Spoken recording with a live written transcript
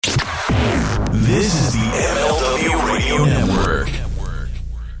This is the MLW Radio Network. Due to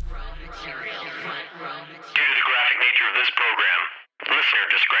the graphic nature of this program, listener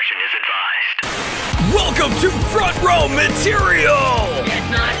discretion is advised. Welcome to Front Row Material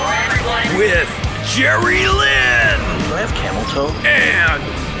It's not for everyone. with Jerry Lynn Do I have camel toe? and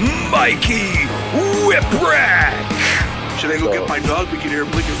Mikey Whipwreck. Should I go get my dog? We can hear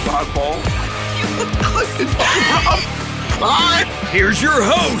him lick his dog ball. Here's your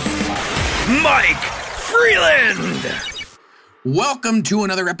host, Mike Freeland. Welcome to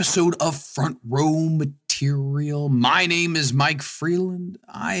another episode of Front Row Material. My name is Mike Freeland.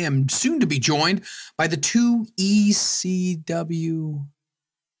 I am soon to be joined by the two ECW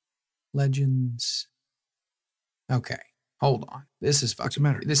legends. Okay, hold on. This is What's the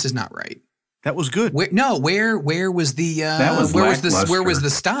matter? This is not right. That was good. Where was the That was where was lackluster. the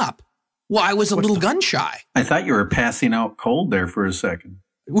stop? Well, I was a little gun shy. I thought you were passing out cold there for a second.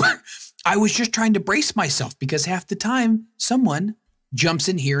 I was just trying to brace myself because half the time someone jumps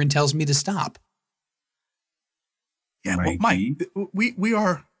in here and tells me to stop. Yeah, well, Mikey. Mike, we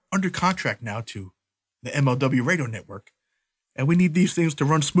are under contract now to the MLW Radio Network, and we need these things to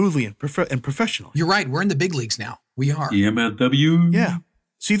run smoothly and professionally. You're right. We're in the big leagues now. We are. MLW. Yeah.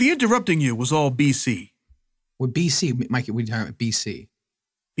 See, the interrupting you was all BC. With BC, Mikey, we're talking about BC.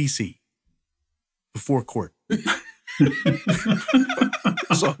 BC. Before court.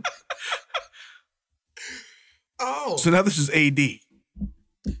 so now this is AD.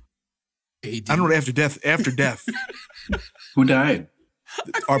 AD. I don't know, after death. Who died?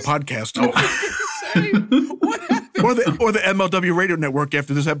 Our podcast. Oh. What happened? Or the MLW Radio Network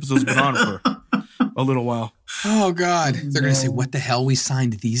after this episode's been on for a little while. Oh, God. They're going to say, what the hell? We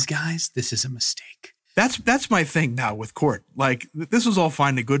signed these guys? This is a mistake. That's my thing now with court. Like, this is all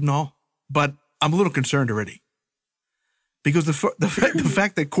fine and good and all, but I'm a little concerned already. Because the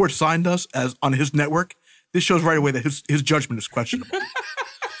fact that court signed us as on his network, this shows right away that his judgment is questionable.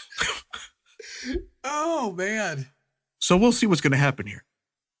 Oh, man. So we'll see what's going to happen here.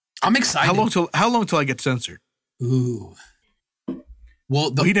 I'm excited. How long till I get censored? Ooh.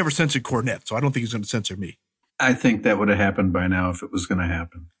 Well, He never censored Cornette, so I don't think he's going to censor me. I think that would have happened by now if it was going to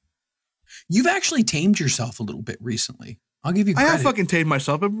happen. you've actually tamed yourself a little bit recently. I'll give you I credit. have fucking tamed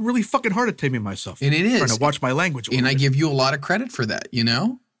myself. I'm really fucking hard at taming myself. And it is. Trying to watch my language a And little I bit. give you a lot of credit for that, you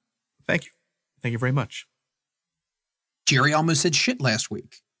know? Thank you. Thank you very much. Jerry almost said shit last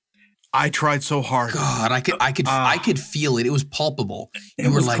week. I tried so hard. God, I could feel it. It was palpable. It You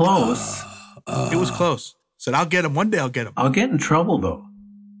were was like, close. It was close. Said, I'll get him. One day I'll get him. I'll get in trouble, though.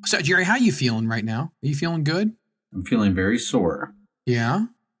 So, Jerry, how you feeling right now? Are you feeling good? I'm feeling very sore. Yeah?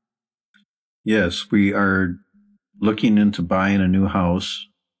 Yes, we are looking into buying a new house.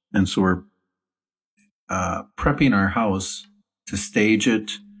 And so we're prepping our house to stage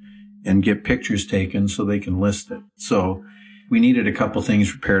it and get pictures taken so they can list it. So we needed a couple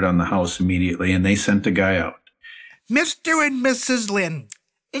things repaired on the house immediately, and they sent a guy out. Mr. and Mrs. Lynn,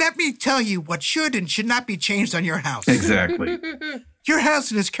 let me tell you what should and should not be changed on your house. Exactly. Your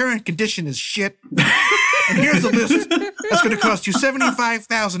house in its current condition is shit. And here's a list that's going to cost you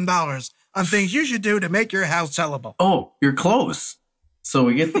 $75,000 on things you should do to make your house sellable. Oh, you're close. So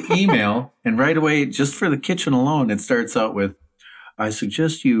we get the email, and right away, just for the kitchen alone, it starts out with, I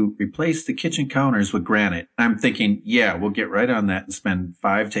suggest you replace the kitchen counters with granite. I'm thinking, yeah, we'll get right on that and spend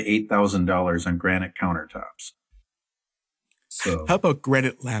 $5,000 to $8,000 on granite countertops. So How about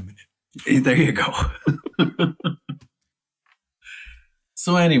granite laminate? there you go.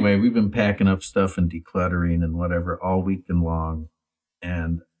 So anyway, we've been packing up stuff and decluttering and whatever all weekend long.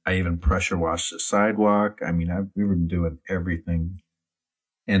 And I even pressure washed the sidewalk. I mean, we were doing everything.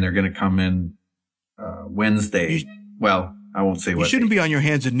 And they're going to come in Wednesday. Well, I won't say You what. shouldn't be on your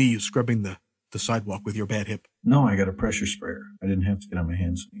hands and knees scrubbing the sidewalk with your bad hip. No, I got a pressure sprayer. I didn't have to get on my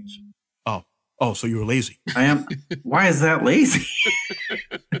hands and knees. Oh, so you were lazy. I am. Why is that lazy?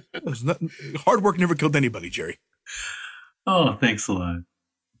 Hard work never killed anybody, Jerry. Oh, thanks a lot.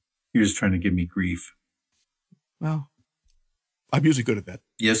 You're just trying to give me grief. Well, I'm usually good at that.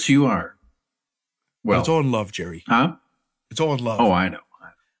 Yes, you are. But Well, it's all in love, Jerry. huh? It's all in love. Oh, I know.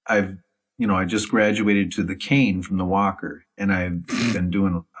 I just graduated to the cane from the walker, and I've been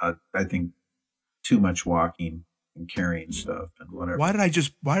doing, I think, too much walking and carrying stuff and whatever. Why did I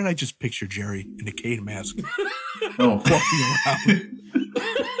just picture Jerry in a cane mask Oh, walking around?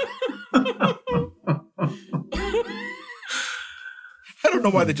 I don't know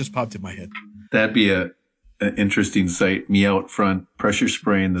why that just popped in my head. that'd be an interesting sight. Me out front, pressure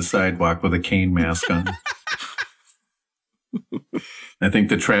spraying the sidewalk with a cane mask on. I think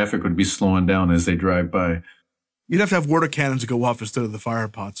the traffic would be slowing down as they drive by. You'd have to have water cannons go off instead of the fire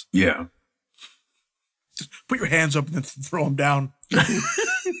pots. Yeah. Just put your hands up and then throw them down.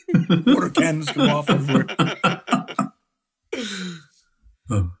 Water cannons go off everywhere.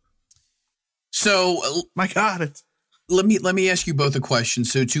 So My God, let me ask you both a question.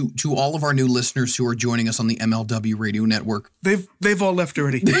 So to all of our new listeners who are joining us on the MLW Radio Network, they've all left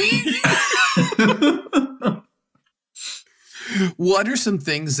already. what are some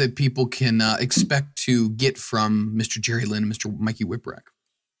things that people can expect to get from Mr. Jerry Lynn and Mr. Mikey Whipwreck?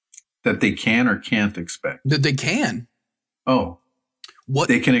 That they can or can't expect. That they can. Oh, What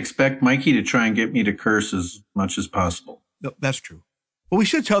they can expect Mikey to try and get me to curse as much as possible. No, that's true. Well, we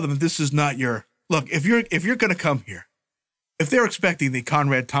should tell them that this is not your look. If you're going to come here, if they're expecting the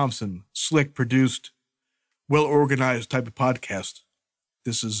Conrad Thompson slick produced, well organized type of podcast,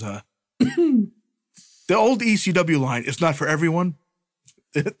 this is the old ECW line. It's not for everyone.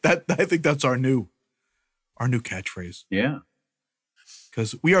 That I think that's our new catchphrase. Yeah.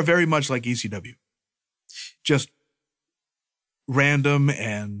 Because we are very much like ECW, just random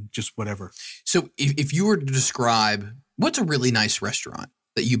and just whatever. So if you were to describe what's a really nice restaurant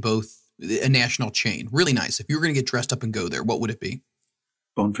that you both, a national chain, really nice. If you were going to get dressed up and go there, what would it be?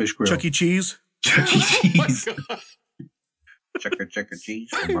 Bonefish Grill. Chuck E. Cheese. Chuck E. Cheese. Oh Chuck E. Cheese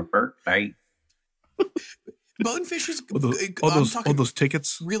for my birthday. Bonefish is All those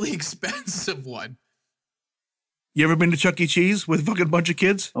tickets. really expensive one. You ever been to Chuck E. Cheese with a fucking bunch of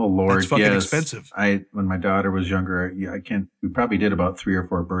kids? Oh Lord, That's fucking yes. expensive. When my daughter was younger, we probably did about 3 or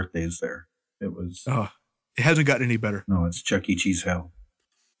 4 birthdays there. It was It hasn't gotten any better. no, it's Chuck E. Cheese hell.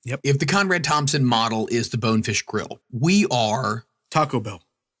 If the Conrad Thompson model is the Bonefish Grill, we are Taco Bell.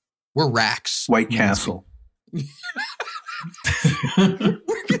 we're Racks. White Castle. We're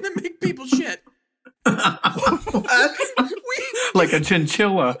gonna make people shit. Like a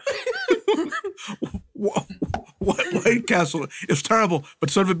chinchilla. White Castle is terrible, but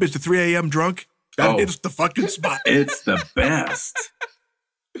son of a bitch, at 3 a.m. drunk, that hits the fucking spot. It's the best.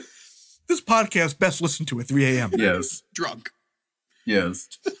 This podcast best listened to at 3 a.m. Yes. Drunk.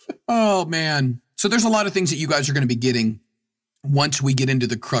 Yes. Oh man. So there's a lot of things that you guys are going to be getting once we get into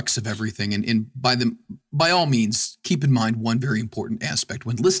the crux of everything. And by all means, keep in mind one very important aspect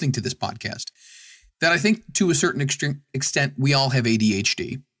when listening to this podcast, that I think to a certain extent, we all have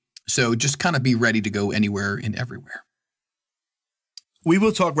ADHD. So just kind of be ready to go anywhere and everywhere. We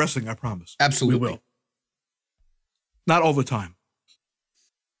will talk wrestling, I promise. Absolutely. We will. Not all the time.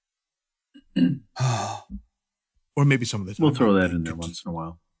 Or maybe some of the time. We'll throw that in there once in a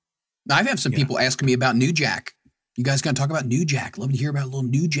while. I've had some people asking me about New Jack. You guys going to talk about New Jack? Love to hear about a little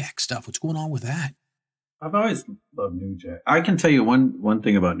New Jack stuff. What's going on with that? I've always loved New Jack. I can tell you one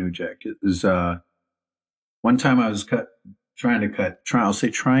thing about New Jack is one time I was trying to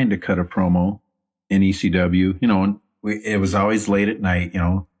cut a promo in ECW. You know, and it was always late at night. You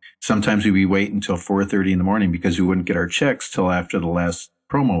know, sometimes we'd be waiting until 4:30 in the morning because we wouldn't get our checks till after the last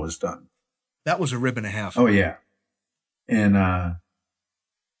promo was done. That was a rib and a half. Oh yeah, and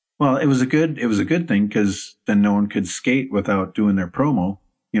well, it was a good thing because then no one could skate without doing their promo.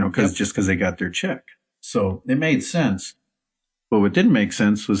 You know, just because they got their check. So it made sense. But what didn't make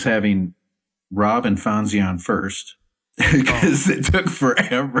sense was having Rob and Fonzie on first because it took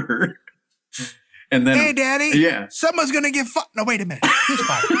forever. And then, Hey, Daddy. Yeah. Someone's going to get fired. No, wait a minute. Who's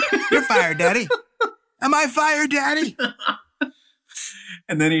fired? You're fired, Daddy. Am I fired, Daddy?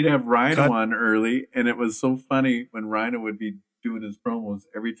 And then he'd have Rhino on early. And it was so funny when Rhino would be doing his promos.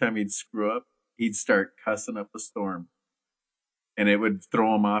 Every time he'd screw up, he'd start cussing up a storm. And it would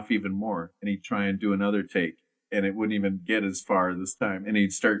throw him off even more. And he'd try and do another take. And it wouldn't even get as far this time. And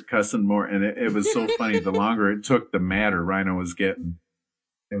he'd start cussing more. And it was so funny. The longer it took, the madder Rhino was getting.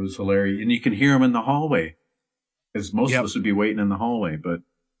 It was hilarious. And you could hear him in the hallway. Because most of us would be waiting in the hallway. But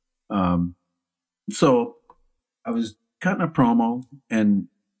so I was cutting a promo. And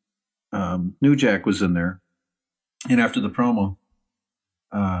New Jack was in there. And after the promo,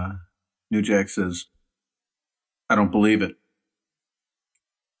 New Jack says, "I don't believe it."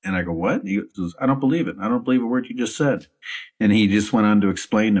 And I go, "What?" He goes, "I don't believe it. I don't believe a word you just said." And he just went on to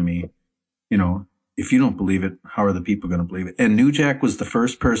explain to me, you know, if you don't believe it, how are the people going to believe it? And New Jack was the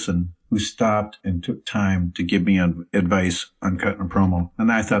first person who stopped and took time to give me advice on cutting a promo.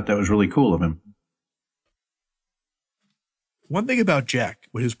 And I thought that was really cool of him. One thing about Jack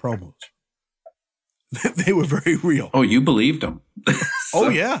with his promos, they were very real. Oh, you believed him. Oh,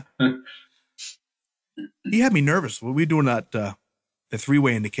 yeah. He had me nervous. When we were doing that the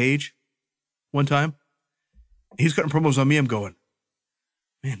 3-way in the cage one time, he's cutting promos on me. I'm going,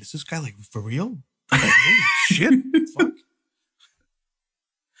 man, is this guy like for real? Like, holy shit. Fuck.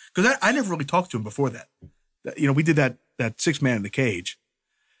 Because I never really talked to him before that. You know, we did that 6-man in the cage.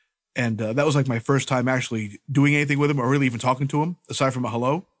 And that was like my first time actually doing anything with him or really even talking to him, aside from a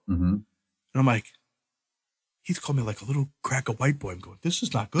hello. Mm-hmm. And I'm like, he's called me like a little cracker white boy. I'm going, this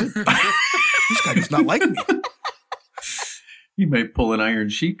is not good. This guy does not like me. He might pull an iron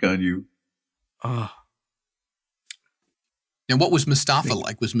sheik on you. And what was Mustafa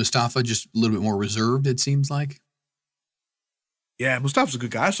like? Was Mustafa just a little bit more reserved, it seems like? Yeah, Mustafa's a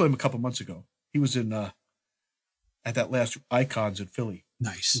good guy. I saw him a couple months ago. He was in at that last Icons in Philly.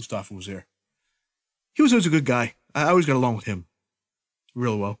 Nice. Mustafa was there. He was always a good guy. I always got along with him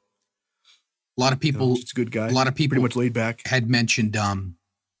real well. A lot of people, He's a good guy. a lot of people pretty much laid back. had mentioned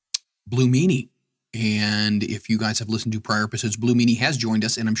Blue Meanie. And if you guys have listened to prior episodes, Blue Meanie has joined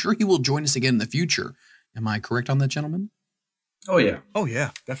us, and I'm sure he will join us again in the future. Am I correct on that, gentlemen? Oh, yeah. Oh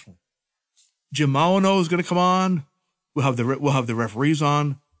yeah, definitely. Jim Molineaux is going to come on. We'll have the referees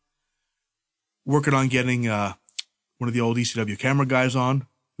on. Working on getting one of the old ECW camera guys on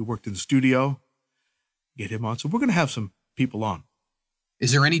who worked in the studio. Get him on. So we're going to have some people on.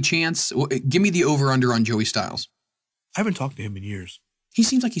 Is there any chance? Give me the over-under on Joey Styles. I haven't talked to him in years. He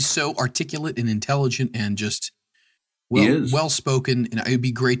seems like he's so articulate and intelligent and just He is. well-spoken, and it would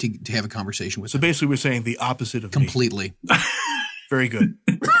be great to have a conversation with So him. basically, we're saying the opposite of me. Completely. Very good.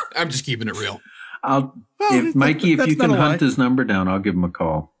 I'm just keeping it real. Mikey, if that's you can not a lie. hunt his number down, I'll give him a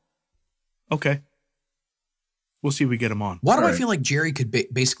call. Okay. We'll see if we get him on. Why do I Right. feel like Jerry could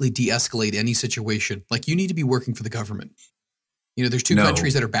basically de-escalate any situation? Like, you need to be working for the government. You know, there's two No.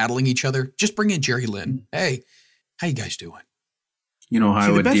 countries that are battling each other. Just bring in Jerry Lynn. Hey, how you guys doing? You know how See, I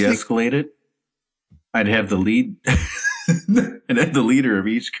the would best thing- de-escalate it? I'd have the lead. I'd have the leader of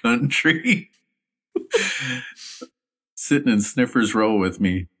each country sitting in Sniffer's Row with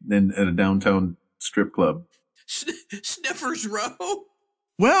me then at a downtown strip club. Sniffers Row?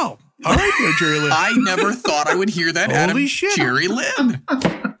 Well, all right there, Jerry Lynn. I never thought I would hear that out of Holy shit. Jerry Lynn.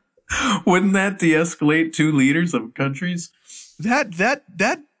 Wouldn't that de-escalate two leaders of countries? That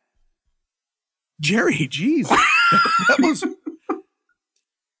Jerry, jeez. That was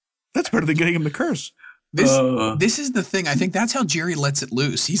that's better than getting him to curse. This is the thing. I think that's how Jerry lets it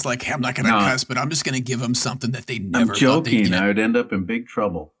loose. He's like, hey, I'm not going to No. cuss, but I'm just going to give them something that they never I'm thought they'd joking. get. I would end up in big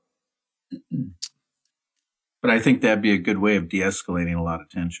trouble. But I think that'd be a good way of de-escalating a lot of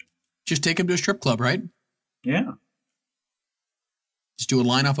tension. Just take him to a strip club, right? Yeah. Just do a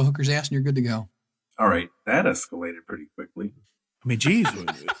line off a hooker's ass and you're good to go. All right. That escalated pretty quickly. I mean, geez,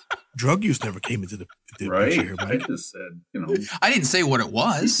 drug use never came into the Right. picture here, I Mike. just said, you know. I didn't say what it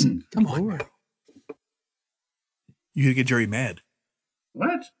was. Come on. Lord. You gotta get Jerry mad.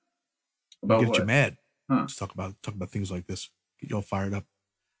 What? About Get what? you mad. Huh. Let's talk about things like this. Get you all fired up.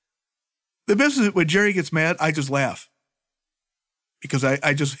 The best is when Jerry gets mad, I just laugh. Because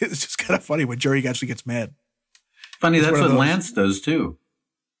I just it's just kind of funny when Jerry actually gets mad. Funny, It's that's one of what those. Lance does too.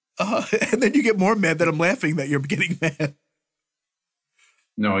 And then you get more mad that I'm laughing that you're getting mad.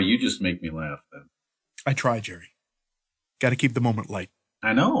 No, you just make me laugh then. I try, Jerry. Got to keep the moment light.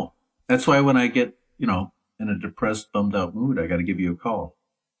 I know. That's why when I get, you know, in a depressed, bummed out mood, I got to give you a call.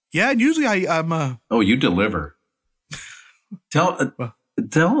 Yeah, and usually I'm Oh, you deliver. Tell the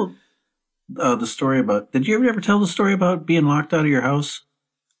story about. Did you ever tell the story about being locked out of your house?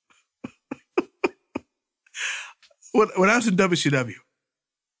 when I was in WCW,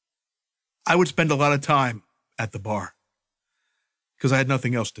 I would spend a lot of time at the bar because I had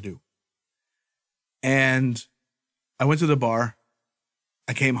nothing else to do. And I went to the bar.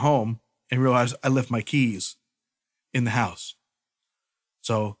 I came home and realized I left my keys in the house.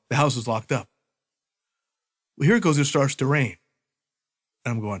 So the house is locked up. Well, here it goes. It starts to rain.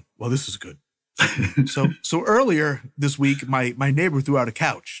 And I'm going, well, this is good. So earlier this week, my neighbor threw out a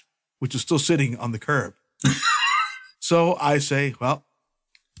couch, which is still sitting on the curb. So I say, well,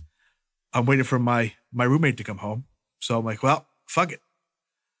 I'm waiting for my roommate to come home. So I'm like, well, fuck it.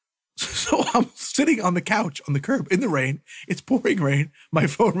 So I'm sitting on the couch on the curb in the rain. It's pouring rain. My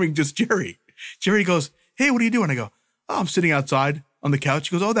phone rings, just Jerry. Jerry goes, hey, what are you doing? I go, oh, I'm sitting outside on the couch.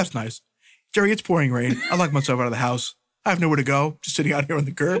 He goes, oh, that's nice. Jerry, it's pouring rain. I locked myself out of the house. I have nowhere to go. Just sitting out here on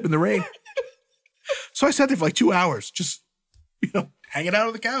the curb in the rain. So I sat there for like 2 hours, just, hanging out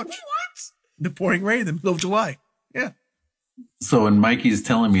on the couch. What? In the pouring rain in the middle of July. Yeah. So when Mikey's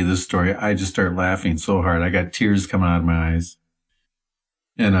telling me this story, I just start laughing so hard. I got tears coming out of my eyes.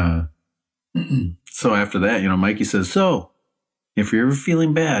 And so after that, Mikey says, so if you're ever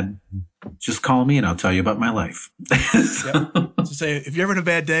feeling bad, just call me and I'll tell you about my life. So say, if you're ever in a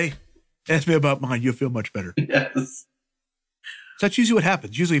bad day, ask me about mine. You'll feel much better. Yes. So that's usually what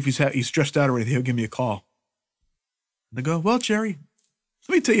happens. Usually if he's stressed out or anything, he'll give me a call. And I go, well, Jerry,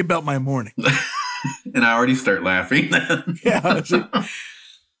 let me tell you about my morning. And I already start laughing. Yeah.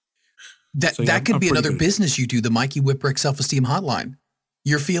 That So, yeah, that could I'm be pretty another good. business you do, the Mikey Whipwreck Self-Esteem Hotline.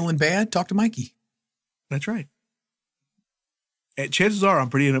 You're feeling bad? Talk to Mikey. That's right. And chances are I'm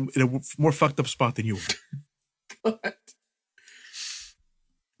pretty in a more fucked up spot than you are.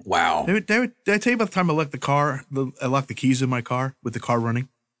 Wow. Did I tell you about the time I locked the car? I locked the keys in my car with the car running.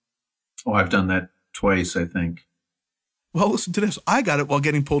 Oh, I've done that twice, I think. Well, listen to this. I got it while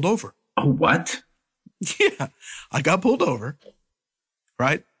getting pulled over. Oh, what? Yeah, I got pulled over.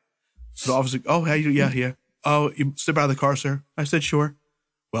 Right. So the officer, oh, how you? Yeah. Oh, you step out of the car, sir. I said, sure.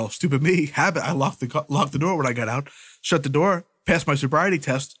 Well, stupid me, habit. I locked the door when I got out. Shut the door. Passed my sobriety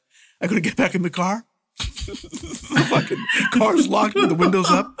test. I couldn't get back in the car. The fucking car's locked with the windows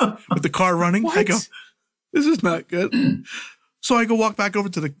up, with the car running. What? I go, this is not good. So I go walk back over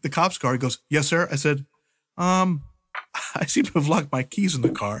to the cop's car. He goes, yes, sir. I said, I seem to have locked my keys in the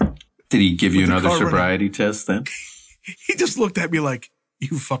car. Did he give you With the another car running. sobriety test then? He just looked at me like,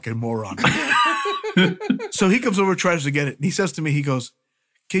 you fucking moron. So he comes over, tries to get it. And he says to me, he goes,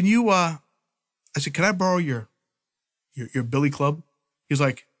 can you, I said, can I borrow your billy club? He's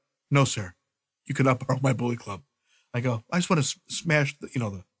like, no, sir. You cannot borrow my billy club. I go, I just want to smash the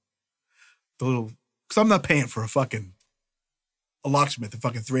little, because I'm not paying for a locksmith at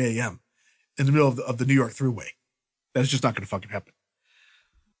fucking 3 a.m. in the middle of the New York Thruway. That's just not going to fucking happen.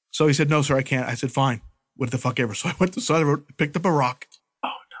 So he said, no, sir, I can't. I said, fine. What the fuck ever. So I went to the side of the road, picked up a rock. Oh,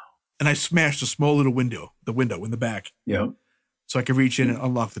 no. And I smashed a small little window in the back, Yep. so I could reach in and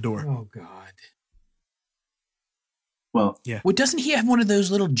unlock the door. Oh, God. Well, Well, doesn't he have one of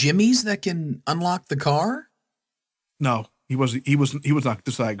those little jimmies that can unlock the car? No, he was not.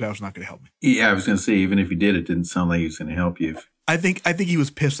 This guy was not going to help me. yeah, I was going to say, even if he did, it didn't sound like he was going to help you. I think he was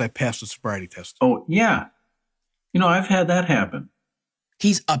pissed I passed the sobriety test. Oh, yeah. I've had that happen.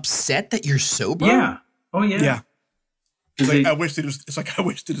 He's upset that you're sober? Yeah. Oh, yeah. Yeah. Is It's like it- I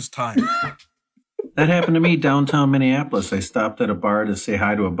wasted his time. That happened to me downtown Minneapolis. I stopped at a bar to say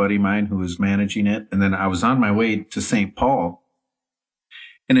hi to a buddy of mine who was managing it. And then I was on my way to St. Paul.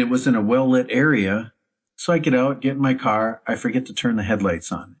 And it was in a well-lit area. So I get out, get in my car. I forget to turn the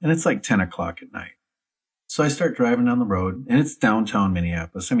headlights on. And it's like 10 o'clock at night. So I start driving down the road. And it's downtown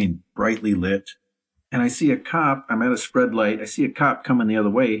Minneapolis. I mean, brightly lit. And I see a cop. I'm at a spread light. I see a cop coming the other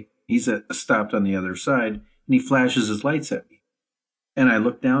way. He's stopped on the other side. And he flashes his lights at me. And I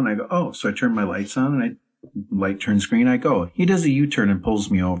look down and I go, oh, so I turn my lights on and light turns green. I go, he does a U-turn and pulls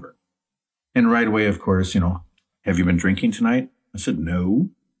me over. And right away, of course, have you been drinking tonight? I said, no.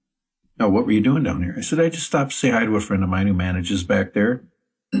 No, what were you doing down here? I said, I just stopped to say hi to a friend of mine who manages back there.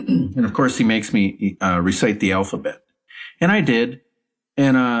 And of course, he makes me recite the alphabet. And I did.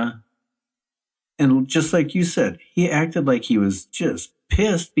 And just like you said, he acted like he was just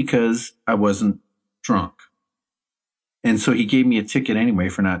pissed because I wasn't drunk. And so he gave me a ticket anyway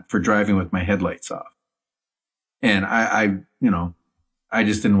for driving with my headlights off. And I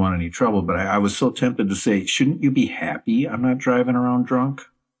just didn't want any trouble, but I was so tempted to say, shouldn't you be happy I'm not driving around drunk?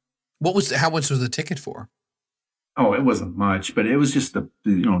 How much was the ticket for? Oh, it wasn't much, but it was just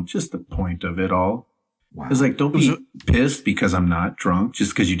the point of it all. Wow. It was like, don't be pissed because I'm not drunk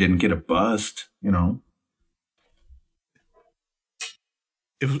just because you didn't get a bust,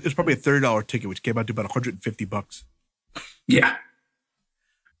 It was probably a $30 ticket, which came out to about $150. Yeah.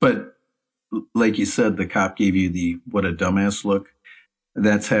 But like you said, the cop gave you the what a dumbass look.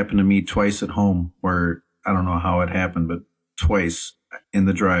 That's happened to me twice at home where I don't know how it happened, but twice in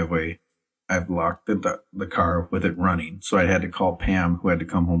the driveway, I've locked the car with it running. So I had to call Pam, who had to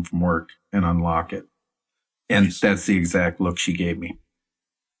come home from work, and unlock it. And Nice. that's the exact look she gave me.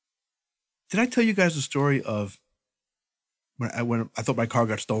 Did I tell you guys the story of when I thought my car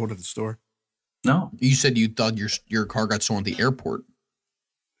got stolen at the store? No. You said you thought your car got stolen at the airport.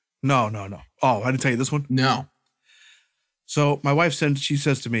 No. Oh, I didn't tell you this one? No. So my wife she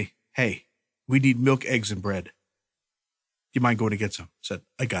says to me, hey, we need milk, eggs, and bread. Do you mind going to get some? I said,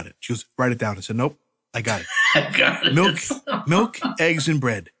 I got it. She goes, write it down. I said, nope, I got it. I got it. Milk, eggs, and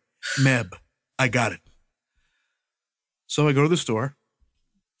bread. Meb. I got it. So I go to the store.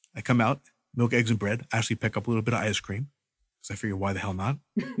 I come out, milk, eggs, and bread. I actually pick up a little bit of ice cream because I figure, why the hell not?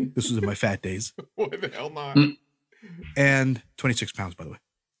 This was in my fat days. Why the hell not? And 26 pounds, by the way.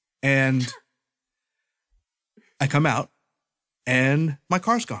 And I come out and my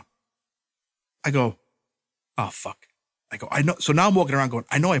car's gone. I go, oh, fuck. I go, I know. So now I'm walking around going,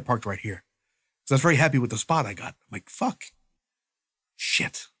 I know I parked right here. Because I was very happy with the spot I got. I'm like, fuck.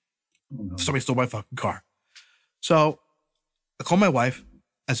 Shit. Somebody stole my fucking car. So I called my wife.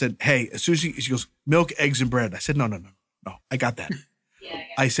 I said, hey, as soon as she goes, milk, eggs, and bread. I said, no. I got that.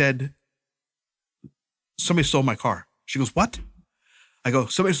 I said, somebody stole my car. She goes, what? I go,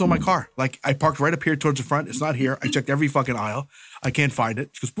 somebody stole my car. Like, I parked right up here towards the front. It's not here. I checked every fucking aisle. I can't find it.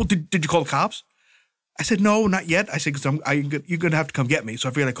 She goes, well, did you call the cops? I said, no, not yet. I said, because you're going to have to come get me. So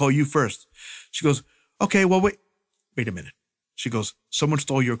I figured I'd call you first. She goes, okay, well, wait a minute. She goes, someone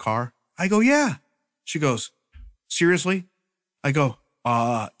stole your car? I go, yeah. She goes, seriously? I go,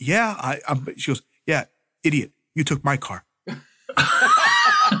 yeah. She goes, yeah, idiot. You took my car.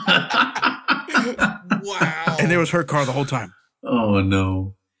 Wow. And there was her car the whole time. Oh,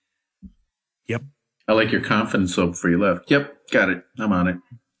 no. Yep. I like your confidence so before you left. Yep, got it. I'm on it.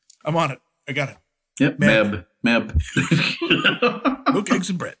 I'm on it. I got it. Yep, Meb. Milk, eggs,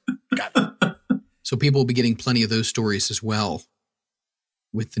 and bread. Got it. So people will be getting plenty of those stories as well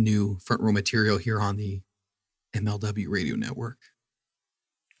with the new front row material here on the MLW radio network.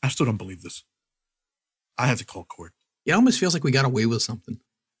 I still don't believe this. I have to call court. It almost feels like we got away with something.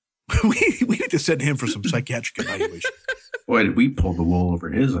 we need to send him for some psychiatric evaluation. Boy, did we pull the wool over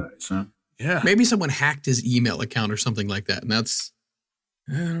his eyes, huh? Yeah. Maybe someone hacked his email account or something like that. And that's,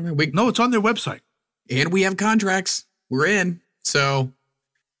 I don't know. No, it's on their website. And we have contracts. We're in. So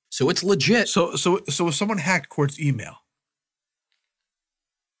it's legit. So if someone hacked Court's email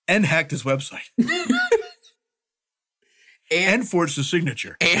and hacked his website and forged his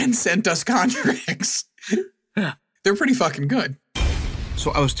signature and sent us contracts. Yeah. They're pretty fucking good.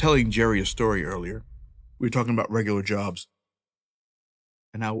 So I was telling Jerry a story earlier. We were talking about regular jobs.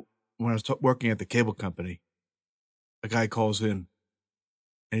 And now when I was working at the cable company, a guy calls in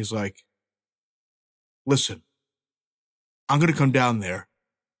and he's like, listen, I'm going to come down there,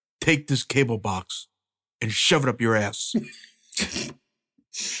 take this cable box and shove it up your ass.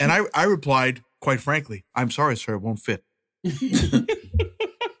 And I replied, quite frankly, I'm sorry, sir, it won't fit.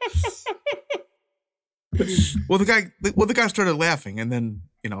 Well, the guy started laughing, and then,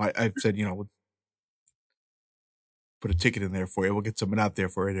 I said, we'll put a ticket in there for you. We'll get something out there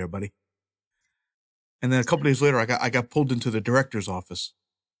for you there, buddy. And then a couple days later, I got pulled into the director's office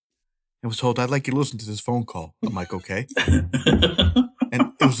and was told, I'd like you to listen to this phone call. I'm like, okay. And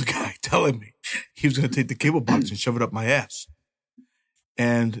it was the guy telling me he was going to take the cable box and shove it up my ass.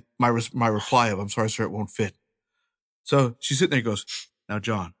 And my reply of, I'm sorry, sir, it won't fit. So she's sitting there and goes, now,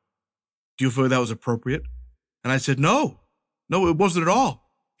 John, do you feel that was appropriate? And I said, no, it wasn't at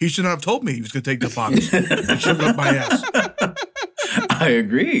all. He should not have told me he was going to take the box and shove it up my ass. I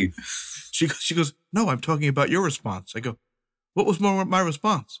agree. She goes, no, I'm talking about your response. I go, what was my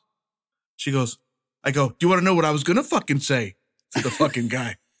response? She goes, I go, do you want to know what I was going to fucking say to the fucking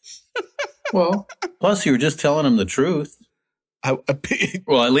guy? Well, plus you were just telling him the truth.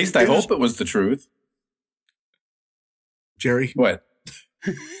 Well, at least I hope it was the truth. Jerry. What?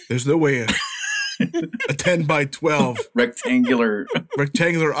 There's no way a 10 by 12 rectangular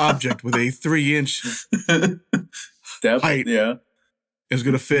object with a 3-inch step height is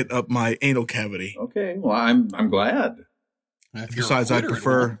going to fit up my anal cavity. Okay, well, I'm glad. Besides, I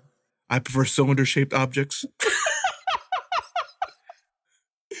prefer cylinder-shaped objects.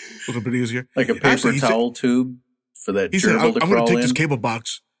 A little bit easier, like a paper towel tube for that. He said, "I'm going to take this cable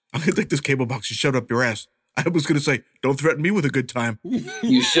box. I'm going to take this cable box and shove it up your ass." I was going to say, "Don't threaten me with a good time."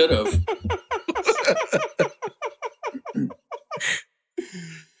 You should have.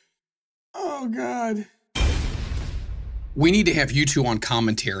 Oh God. We need to have you two on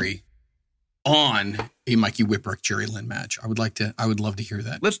commentary on a Mikey Whipwreck Jerry Lynn match. I would love to hear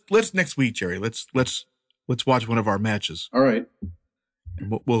that. Let's next week, Jerry. Let's watch one of our matches. All right.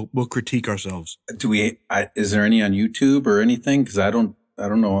 And we'll critique ourselves. Is there any on YouTube or anything? Because I don't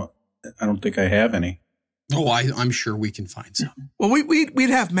know. I don't think I have any. Oh, I'm sure we can find some. Well, we'd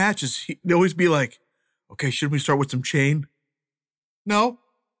have matches. They'd always be like, okay, should we start with some chain? No,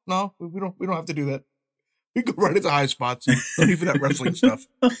 we don't have to do that. We go right into high spots. Don't even that wrestling stuff.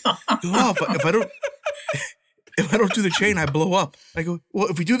 No, if I don't do the chain, I blow up. I go, well,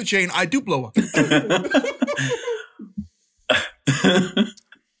 if we do the chain, I do blow up.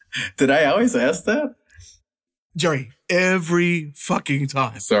 Did I always ask that? Jerry, every fucking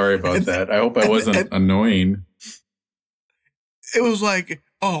time. Sorry about that. I hope I wasn't annoying. It was like,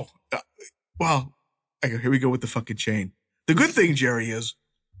 well, I go, here we go with the fucking chain. The good thing, Jerry, is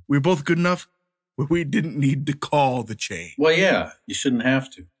we were both good enough where we didn't need to call the chain. Well, yeah, you shouldn't have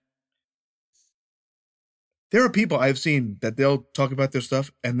to. There are people I've seen that they'll talk about their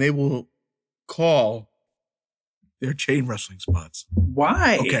stuff and they will call their chain wrestling spots.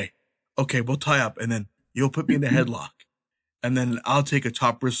 Why? Okay, we'll tie up and then you'll put me in the headlock and then I'll take a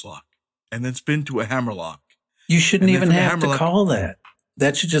top wrist lock and then spin to a hammerlock. You shouldn't even have to call that.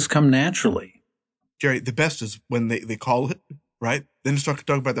 That should just come naturally. Jerry, the best is when they call it, right? Then they start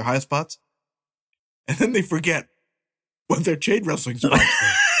talking about their high spots and then they forget with their chain wrestling sponsor.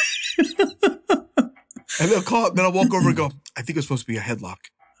 And they'll call it, then I'll walk over and go, I think it's supposed to be a headlock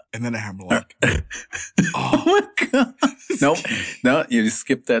and then a hammerlock. Oh my God. Nope. No, you just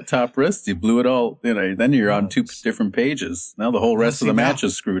skipped that top wrist. You blew it all. Then you're on two different pages. Now the whole rest of the match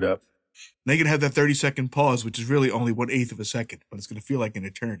is screwed up. They can have that 30-second pause, which is really only 1/8 of a second, but it's going to feel like an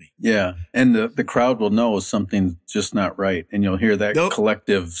eternity. Yeah. And the crowd will know something's just not right. And you'll hear that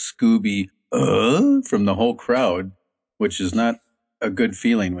collective Scooby from the whole crowd, which is not a good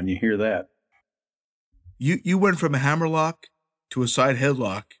feeling when you hear that. You went from a hammerlock to a side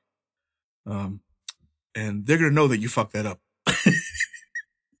headlock, and they're going to know that you fucked that up.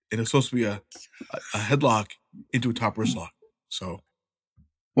 And it's supposed to be a headlock into a top wrist lock. So,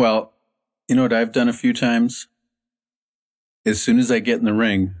 well, you know what I've done a few times? As soon as I get in the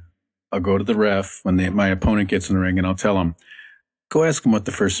ring, I'll go to the ref when my opponent gets in the ring, and I'll tell him, go ask him what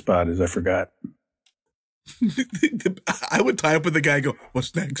the first spot is. I forgot. I would tie up with the guy and go,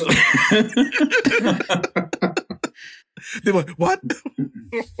 what's next? They're like, what?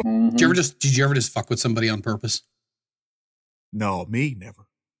 Did you ever just fuck with somebody on purpose? No, me, never.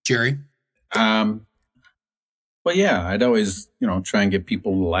 Jerry? Well, yeah, I'd always, try and get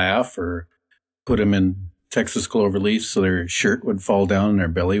people to laugh or put them in Texas clover leaf so their shirt would fall down and their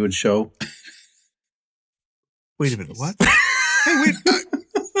belly would show. Wait a minute, what? Hey, wait.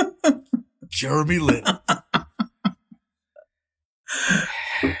 Jeremy Lin.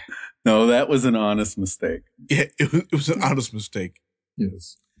 No, that was an honest mistake. Yeah, it was an honest mistake.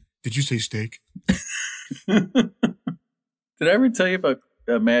 Yes. Did you say steak? Did I ever tell you about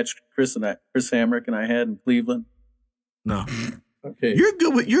a match Chris Hamrick and I had in Cleveland? No. Okay.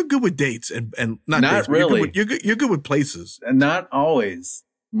 You're good with dates and not dates, really. You're good with places. And not always.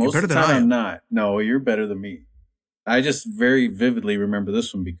 Most of the time I'm not. No, you're better than me. I just very vividly remember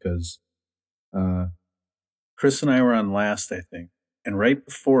this one because Chris and I were on last, I think. And right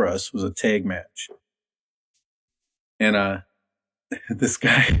before us was a tag match. And this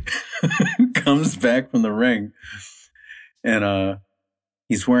guy comes back from the ring and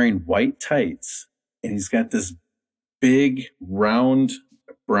he's wearing white tights and he's got this big round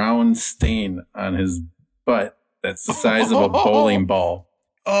brown stain on his butt that's the size of a bowling ball.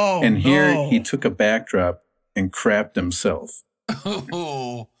 Oh, and here he took a backdrop and crapped himself.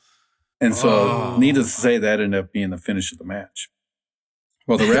 Oh. And so, needless to say, that ended up being the finish of the match.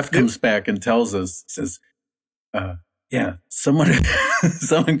 Well, the ref comes back and tells us, says, yeah, someone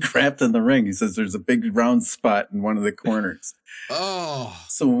crapped in the ring. He says there's a big round spot in one of the corners. Oh.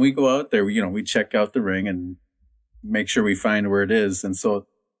 So when we go out there, we check out the ring and make sure we find where it is. And so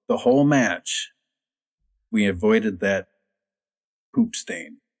the whole match, we avoided that poop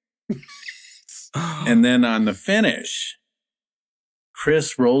stain. And then on the finish,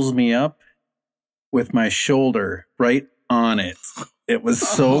 Chris rolls me up with my shoulder right on it. It was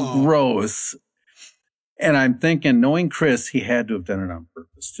so gross. And I'm thinking, knowing Chris, he had to have done it on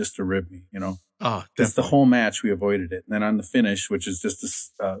purpose just to rib me, Oh, That's the whole match. We avoided it. And then on the finish, which is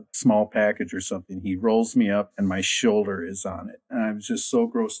just a small package or something, he rolls me up and my shoulder is on it. And I was just so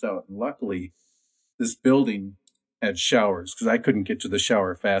grossed out. And luckily, this building had showers because I couldn't get to the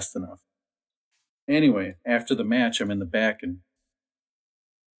shower fast enough. Anyway, after the match, I'm in the back and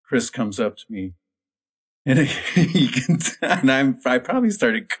Chris comes up to me and I probably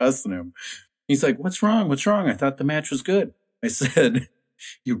started cussing him. He's like, what's wrong? What's wrong? I thought the match was good. I said,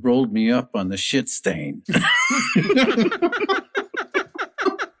 you rolled me up on the shit stain.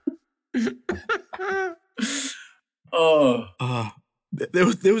 There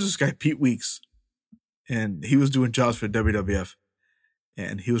was this guy, Pete Weeks, and he was doing jobs for WWF,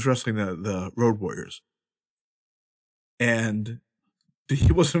 and he was wrestling the Road Warriors. And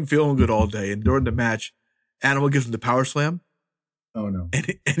he wasn't feeling good all day. And during the match, Animal gives him the power slam. Oh, no.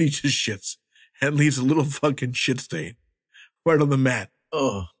 And he just shits and leaves a little fucking shit stain right on the mat.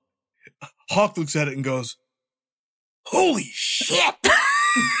 Oh. Hawk looks at it and goes, holy shit!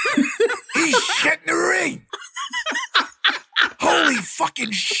 He's shit in the ring! Holy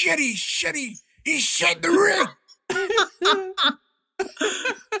fucking shit, he's shit in the ring!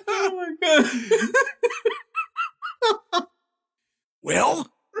 Oh my God.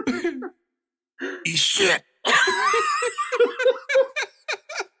 Well, he's shit.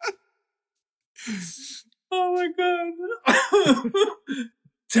 Oh my God.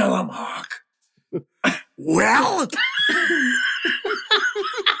 Tell him, Hawk. Well,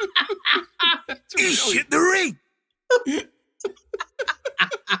 he's shit in the ring.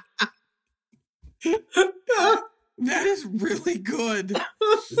 That is really good.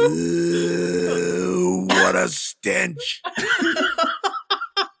 What a stench.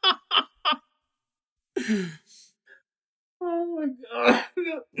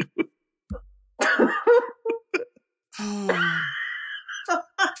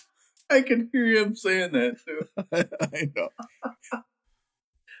 can hear him saying that too. I know.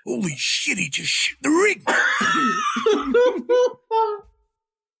 Holy shit, he just shit the ring.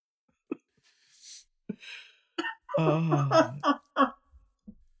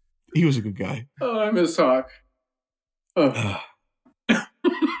 He was a good guy. Oh, I miss Hawk. Oh.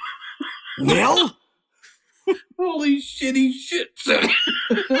 Well, Holy shitty shit, son.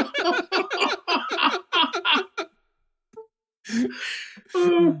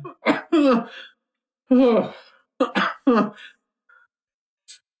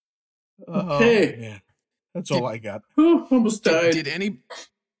 Okay. Man. That's all I got. Almost died. Did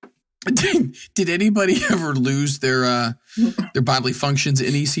anybody ever lose their bodily functions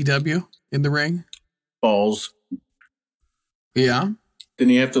in ECW in the ring? Balls. Yeah.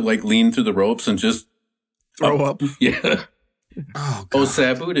 Didn't he have to like lean through the ropes and just Throw up. Yeah. Oh, God. Oh,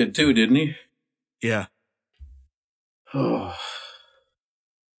 Sabu did too, didn't he? Yeah. Oh.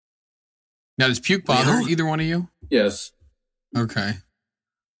 Now, does puke bother Well? either one of you? Yes. Okay.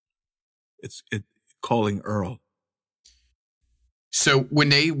 It's calling Earl. So when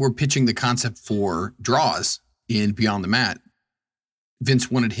they were pitching the concept for draws in Beyond the Mat, Vince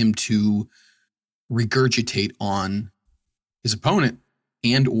wanted him to regurgitate on his opponent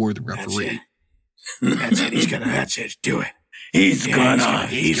and or the referee. That's it. He's gonna. That's it. Do it. He's gonna puke.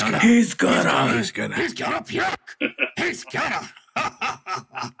 He's gonna.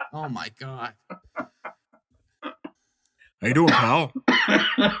 Oh my God. How you doing, pal?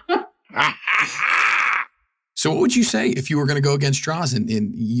 So what would you say if you were going to go against Draws and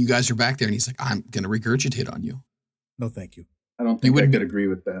you guys are back there and he's like, I'm going to regurgitate on you? No, thank you. I don't You think I wouldn't- could agree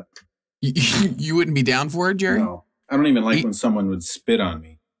with that. You wouldn't be down for it, Jerry? No. I don't even like He- when someone would spit on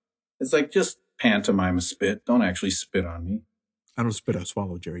me. It's like, just pantomime a spit. Don't actually spit on me. I don't spit, I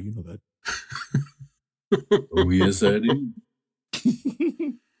swallow, Jerry. You know that. Oh, yes, I do.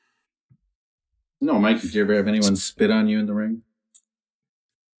 No, Mike, did you ever have anyone spit on you in the ring?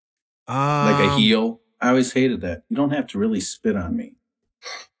 Like a heel? I always hated that. You don't have to really spit on me.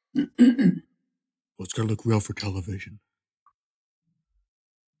 Well, it's gonna look real for television.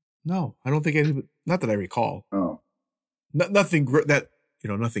 No, I don't think any. Not that I recall. Oh. Nothing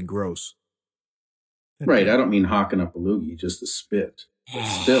nothing gross. Right, I don't mean hawking up a loogie, just a spit. But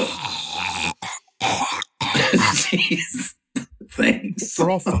still. Jeez. Thanks. They're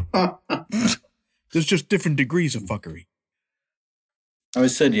all fun. There's just different degrees of fuckery. I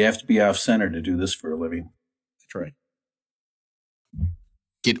always said you have to be off center to do this for a living. That's right.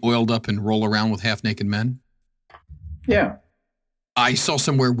 Get oiled up and roll around with half-naked men? Yeah. I saw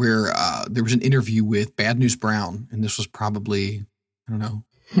somewhere where there was an interview with Bad News Brown, and this was probably, I don't know,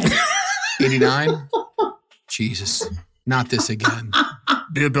 89? Jesus. Not this again.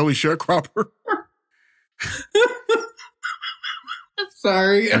 Be a Billy Sharecropper.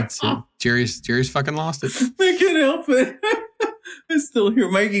 Sorry. That's it. Jerry's fucking lost it. I can't help it. I still hear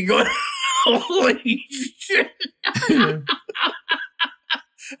Mikey going, holy shit.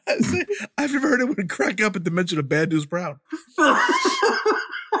 I've never heard anyone crack up at the mention of Bad News Brown.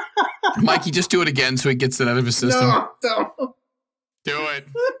 Mikey, just do it again so he gets it out of his system. No. Do it.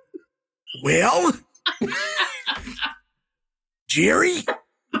 Well, Jerry,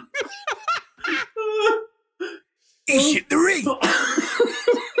 he shit the ring.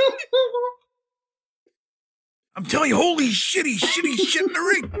 I'm telling you, holy shit, he shit in the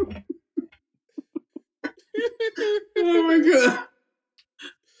ring. Oh my God.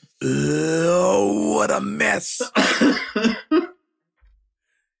 Oh, what a mess.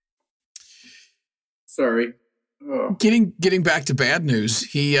 Sorry. Oh. Getting back to Bad News,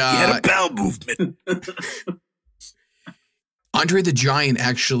 he had a bowel movement. Andre the Giant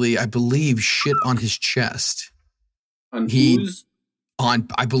actually, I believe, shit on his chest. On He- whose?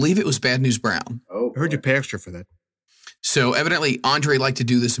 I believe it was Bad News Brown. Oh, I heard you pay extra for that. So evidently, Andre liked to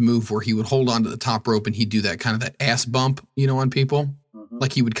do this move where he would hold on to the top rope and he'd do that kind of that ass bump, on people. Uh-huh.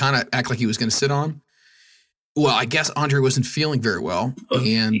 Like he would kind of act like he was going to sit on. Well, I guess Andre wasn't feeling very well.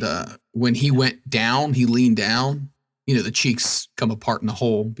 And when he went down, he leaned down. The cheeks come apart and the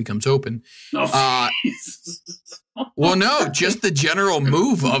hole becomes open. No, Jesus. Well, no, just the general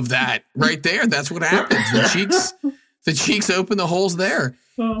move of that right there. That's what happens. The cheeks open, the hole's there.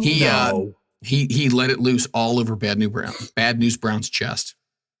 He let it loose all over Bad News Brown's chest.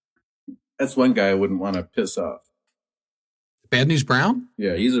 That's one guy I wouldn't want to piss off. Bad News Brown?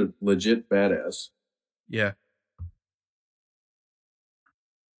 Yeah, he's a legit badass. Yeah.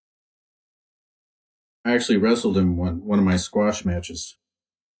 I actually wrestled him one of my squash matches.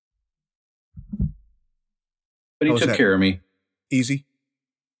 But he How was took that? care of me. Easy.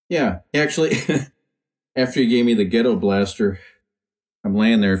 Yeah, he actually, after he gave me the ghetto blaster, I'm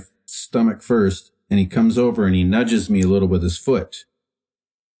laying there stomach first, and he comes over and he nudges me a little with his foot.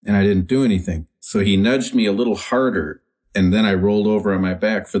 And I didn't do anything. So he nudged me a little harder, and then I rolled over on my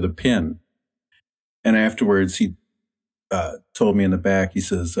back for the pin. And afterwards, he told me in the back, he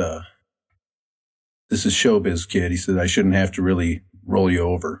says, this is showbiz, kid. He said, I shouldn't have to really roll you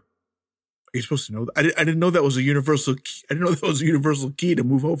over. Are you supposed to know that? I didn't know that was a universal key. I didn't know that was a universal key to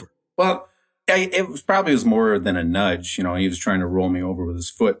move over. Well, it was more than a nudge. You know, he was trying to roll me over with his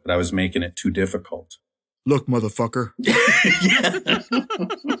foot, but I was making it too difficult. Look, motherfucker.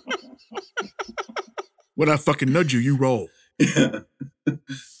 When I fucking nudge you, you roll. The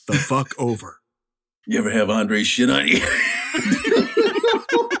fuck over. You ever have Andre shit on you?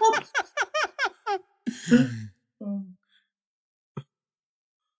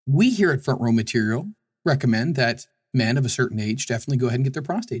 We here at Front Row Material recommend that men of a certain age definitely go ahead and get their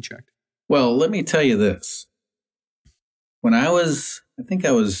prostate checked. Well, let me tell you this. When I think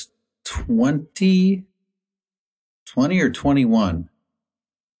I was 20 or 21,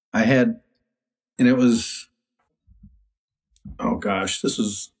 and it was, oh gosh, this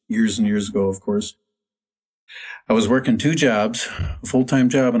was years and years ago, of course. I was working 2 jobs, a full-time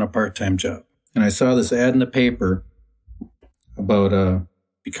job and a part-time job. And I saw this ad in the paper about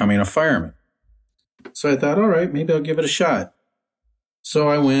becoming a fireman. So I thought, all right, maybe I'll give it a shot. So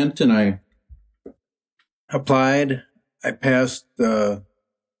I went and I applied. I passed the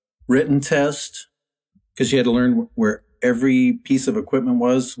written test because you had to learn where every piece of equipment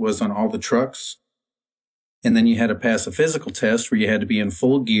was on all the trucks. And then you had to pass a physical test where you had to be in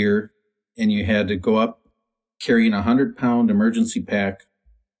full gear and you had to go up carrying a 100-pound emergency pack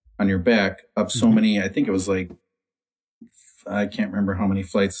on your back up so many, I think it was like, I can't remember how many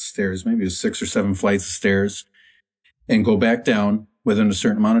flights of stairs, maybe it was 6 or 7 flights of stairs, and go back down within a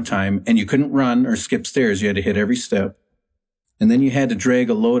certain amount of time. And you couldn't run or skip stairs. You had to hit every step. And then you had to drag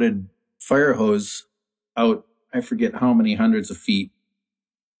a loaded fire hose out, I forget how many hundreds of feet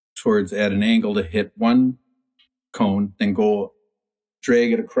towards at an angle to hit one cone, then go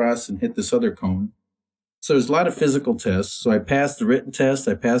drag it across and hit this other cone. So there's a lot of physical tests. So I passed the written test.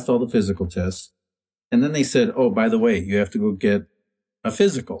 I passed all the physical tests. And then they said, oh, by the way, you have to go get a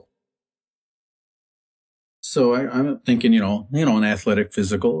physical. So I'm thinking, an athletic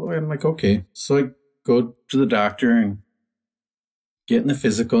physical. I'm like, okay. So I go to the doctor and get in the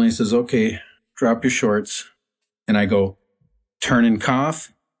physical. And he says, okay, drop your shorts. And I go, turn and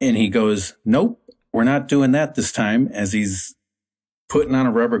cough. And he goes, nope, we're not doing that this time, as he's putting on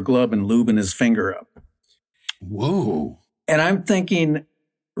a rubber glove and lubing his finger up. Whoa. And I'm thinking,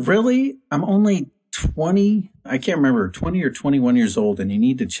 really? I'm only 20, I can't remember, 20 or 21 years old, and you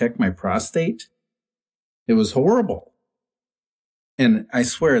need to check my prostate? It was horrible. And I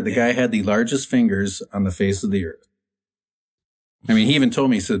swear, the guy had the largest fingers on the face of the earth. I mean, he even told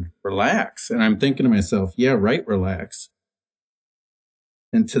me, he said, relax. And I'm thinking to myself, yeah, right, relax.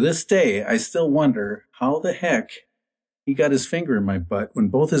 And to this day, I still wonder how the heck he got his finger in my butt when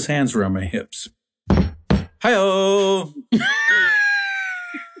both his hands were on my hips. Hi-oh!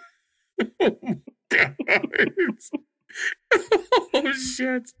 Oh,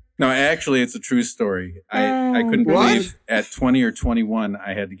 shit. No, actually, it's a true story. I couldn't believe at 20 or 21,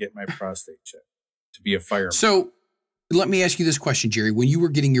 I had to get my prostate checked to be a fireman. So let me ask you this question, Jerry. When you were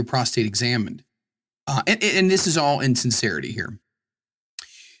getting your prostate examined, and this is all in sincerity here.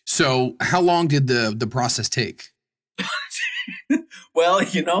 So how long did the process take? Well,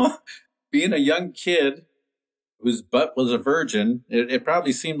 being a young kid whose butt was a virgin, it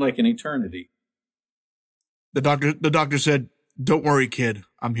probably seemed like an eternity. The doctor said, don't worry, kid.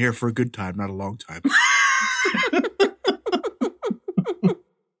 I'm here for a good time, not a long time.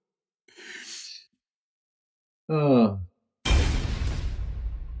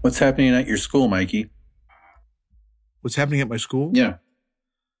 What's happening at your school, Mikey? What's happening at my school? Yeah.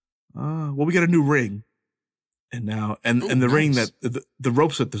 Well, we got a new ring. And now, and the nice. ring that, the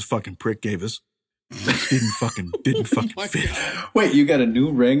ropes that this fucking prick gave us didn't fucking fit. Wait, you got a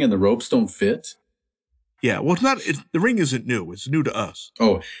new ring and the ropes don't fit? Yeah, well, the ring isn't new. It's new to us.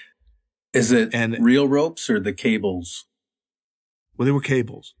 Oh, is it And- real ropes or the cables? Well, they were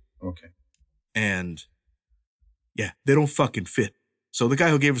cables. Okay. And yeah, they don't fucking fit. So the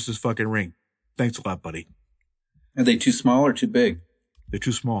guy who gave us this fucking ring, thanks a lot, buddy. Are they too small or too big? They're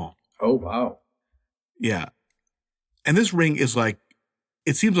too small. Oh, wow. Yeah. And this ring is like,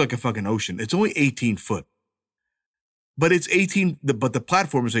 it seems like a fucking ocean. It's only 18 foot. But it's 18, but the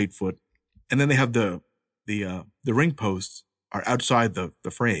platform is 8 foot. And then they have the ring posts are outside the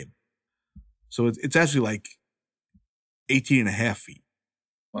frame. So it's actually like 18 and a half feet.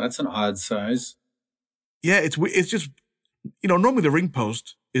 Well, that's an odd size. Yeah, it's just, normally the ring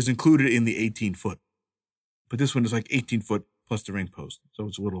post is included in the 18 foot, but this one is like 18 foot plus the ring post. So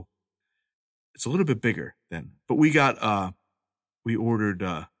it's a little bit bigger then. But we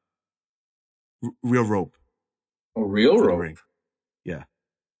ordered real rope. Oh, real for the rope. ring. Yeah.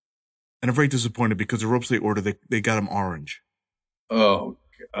 And I'm very disappointed because the ropes they ordered, they got them orange. Oh,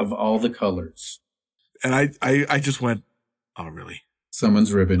 of all the colors. And I just went, oh, really?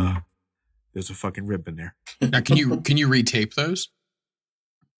 Someone's ribbon. There's a fucking rib in there. Now, can you retape those?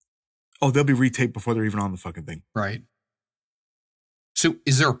 Oh, they'll be retaped before they're even on the fucking thing. Right. So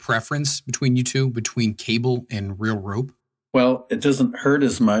is there a preference between you two, between cable and real rope? Well, it doesn't hurt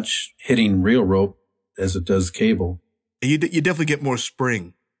as much hitting real rope as it does cable. And you definitely get more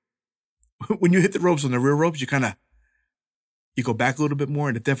spring. When you hit the ropes on the real ropes, you go back a little bit more,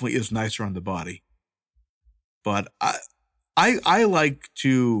 and it definitely is nicer on the body. But I like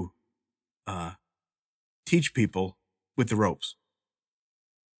to teach people with the ropes.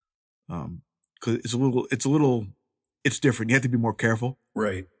 Cause it's different. You have to be more careful.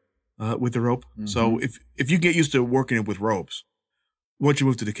 Right. With the rope. Mm-hmm. So if you get used to working it with ropes, once you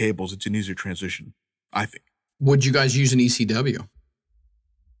move to the cables, it's an easier transition, I think. Would you guys use an ECW? I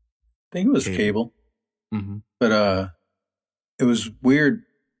think it was cable. Mm-hmm. But it was weird.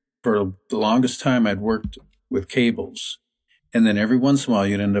 For the longest time, I'd worked with cables. And then every once in a while,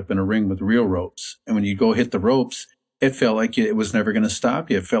 you'd end up in a ring with real ropes. And when you go hit the ropes, it felt like it was never going to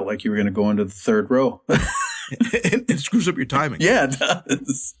stop you. It felt like you were going to go into the third row. It screws up your timing. Yeah, it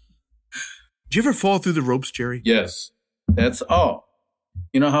does. Do you ever fall through the ropes, Jerry? Yes. That's all.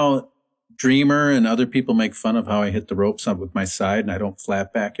 You know how Dreamer and other people make fun of how I hit the ropes up with my side and I don't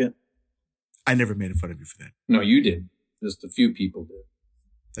flat back it? I never made fun of you for that. No, you did. Just a few people did.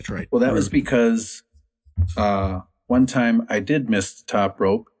 That's right. Well, that was because one time I did miss the top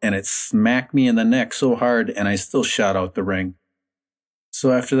rope and it smacked me in the neck so hard and I still shot out the ring.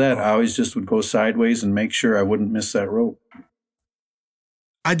 So after that, I always just would go sideways and make sure I wouldn't miss that rope.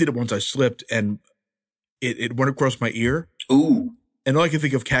 I did it once. I slipped and it went across my ear. Ooh. And all I can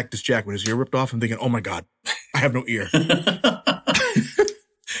think of Cactus Jack with his ear ripped off. I'm thinking, oh my God, I have no ear. Because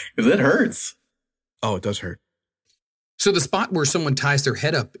it hurts. Oh, it does hurt. So the spot where someone ties their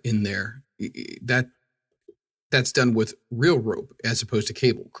head up in there, that's done with real rope as opposed to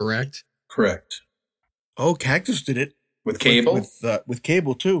cable, correct? Correct. Oh, Cactus did it. With cable? With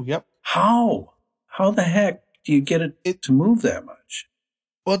cable too, yep. How? How the heck do you get it to move that much?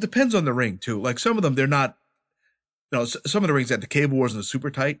 Well, it depends on the ring too. Like some of them, they're not, some of the rings that the cable wasn't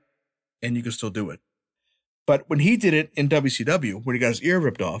super tight and you can still do it. But when he did it in WCW, when he got his ear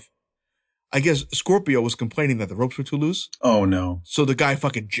ripped off, I guess Scorpio was complaining that the ropes were too loose. Oh, no. So the guy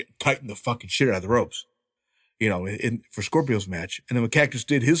fucking tightened the fucking shit out of the ropes, for Scorpio's match. And then when Cactus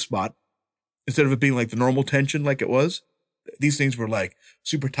did his spot, instead of it being like the normal tension like it was, these things were like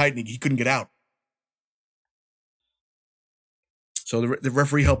super tight and he couldn't get out. So the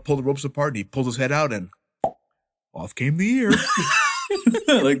referee helped pull the ropes apart and he pulled his head out and off came the ear.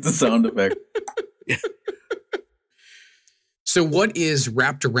 I like the sound effect. Yeah. So what is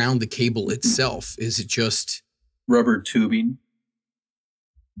wrapped around the cable itself? Is it just rubber tubing?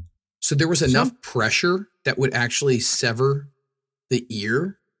 So there was enough pressure that would actually sever the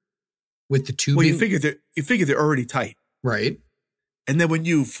ear with the tubing? Well, you figure they're already tight. Right. And then when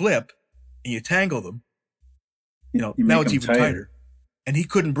you flip and you tangle them, you now it's even tighter. And he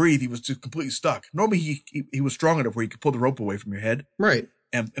couldn't breathe. He was just completely stuck. Normally he was strong enough where he could pull the rope away from your head. Right.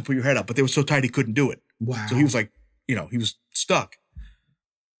 And put your head up. But they were so tight he couldn't do it. Wow. So he was like, he was stuck.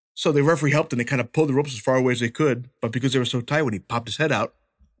 So the referee helped and they kind of pulled the ropes as far away as they could. But because they were so tight, when he popped his head out,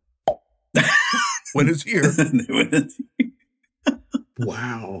 went his ear.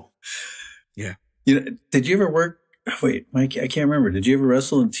 Wow. Yeah. Did you ever work? Wait, Mike, I can't remember. Did you ever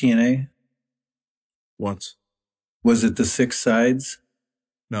wrestle in TNA? Once. Was it the 6 sides?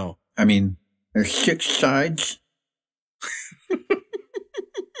 No. I mean, there's 6 sides.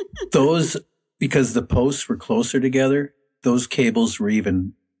 Those, because the posts were closer together, those cables were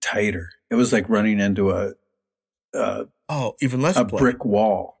even tighter. It was like running into even less a brick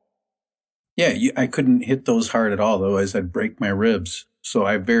wall. Yeah, I couldn't hit those hard at all, otherwise I'd break my ribs. So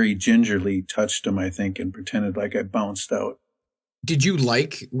I very gingerly touched them, I think, and pretended like I bounced out. Did you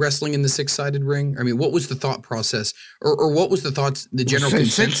like wrestling in the 6-sided ring? I mean, what was the thought process, or what was the general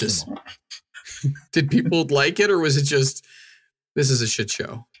consensus? Did people like it, or was it just, this is a shit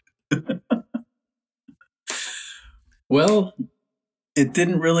show? Well, it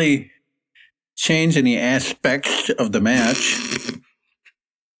didn't really change any aspects of the match.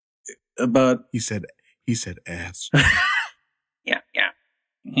 But he said ass. Yeah.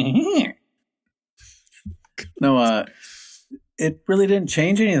 No, it really didn't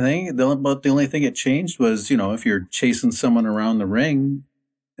change anything. But the only thing it changed was, if you're chasing someone around the ring,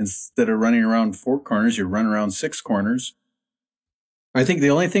 instead of running around 4 corners, you run around 6 corners. I think the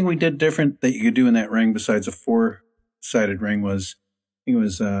only thing we did different that you could do in that ring besides a 4-sided ring was, I think it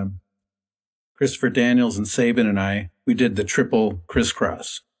was Christopher Daniels and Saban and I, we did the triple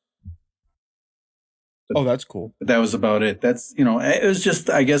crisscross. Oh, that's cool. But that was about it. That's, it was just,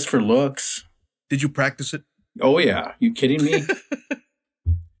 I guess, for looks. Did you practice it? Oh, yeah. You kidding me?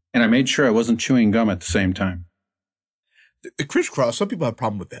 And I made sure I wasn't chewing gum at the same time. The crisscross, some people have a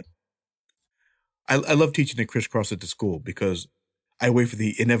problem with that. I love teaching the crisscross at the school because I wait for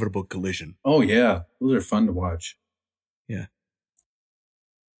the inevitable collision. Oh, yeah. Those are fun to watch. Yeah.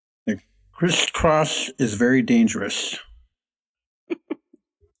 The crisscross is very dangerous.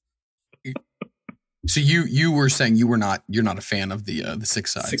 So you were saying you're not a fan of the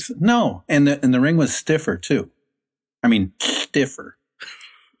 6 sides. No, and the ring was stiffer too. I mean, stiffer.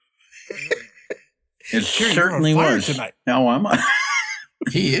 It certainly was. Tonight. No,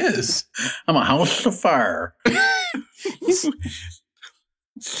 He is. I'm a house of fire.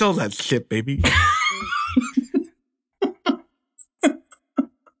 Sell that shit, baby.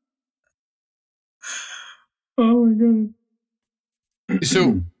 Oh my god.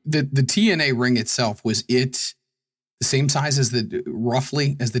 So the TNA ring itself, was it the same size as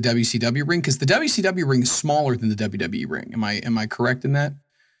roughly as the WCW ring? Because the WCW ring is smaller than the WWE ring. Am I correct in that?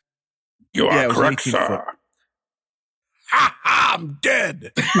 You are correct, sir. Ha ha! I'm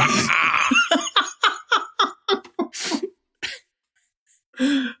dead.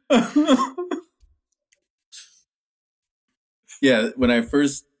 Yeah, when I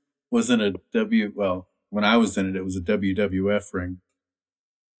first was in when I was in it, it was a WWF ring.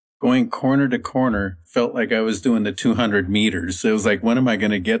 Going corner to corner felt like I was doing the 200 meters. It was like, when am I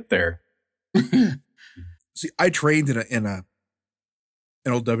going to get there? See, I trained in an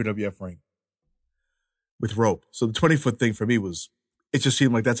old WWF ring with rope. So the 20-foot thing for me it just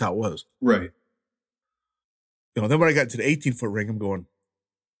seemed like that's how it was. Right. Then when I got to the 18-foot ring, I'm going,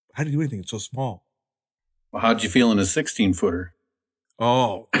 how do you do anything? It's so small. Well, how'd you feel in a 16-footer?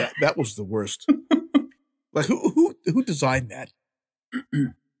 Oh, that was the worst. Like, who designed that?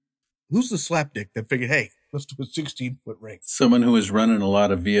 Who's the slapdick that figured, hey, let's do a 16-foot ring? Someone who was running a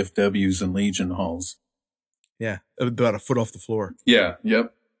lot of VFWs and Legion halls. Yeah, about a foot off the floor. Yeah,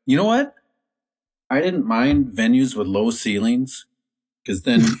 yep. You know what? I didn't mind venues with low ceilings because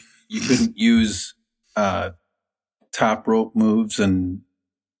then you couldn't use top rope moves and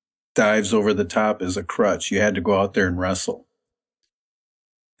dives over the top as a crutch. You had to go out there and wrestle.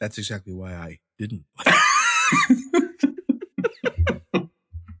 That's exactly why I didn't.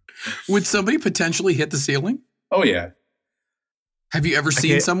 Would somebody potentially hit the ceiling? Oh, yeah. Have you ever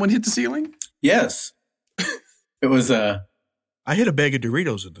seen someone hit the ceiling? Yes. It was I hit a bag of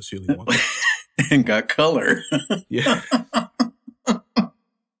Doritos in the ceiling once. and got color. Yeah.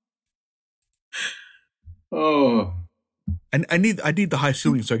 Oh. And I need the high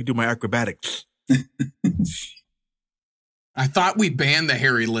ceiling so I can do my acrobatics. I thought we banned the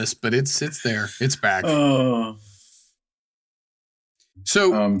hairy list, but it's there. It's back. Oh.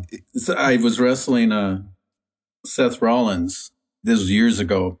 So I was wrestling Seth Rollins. This was years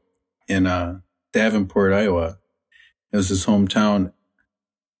ago in Davenport, Iowa. It was his hometown.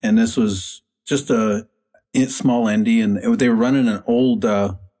 And this was just a small indie. And they were running an old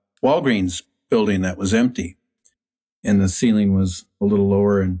Walgreens building that was empty. And the ceiling was a little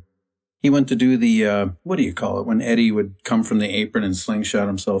lower. And he went to do the, what do you call it? When Eddie would come from the apron and slingshot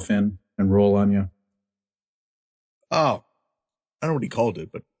himself in and roll on you. Oh, I don't know what he called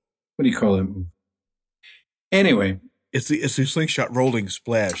it, but what do you call that move? Anyway, it's the slingshot rolling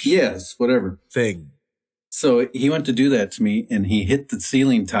splash. Yes, whatever thing. So he went to do that to me, and he hit the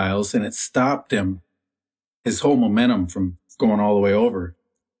ceiling tiles, and it stopped him, his whole momentum from going all the way over,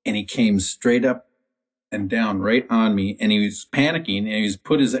 and he came straight up and down right on me, and he was panicking, and he was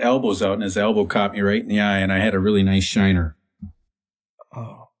put his elbows out, and his elbow caught me right in the eye, and I had a really nice shiner.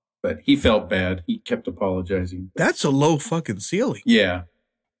 Oh. But he felt bad. He kept apologizing. That's a low fucking ceiling. Yeah.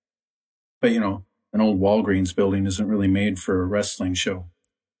 But, an old Walgreens building isn't really made for a wrestling show.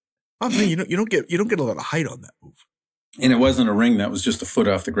 I mean, you don't get a lot of height on that move. And it wasn't a ring that was just a foot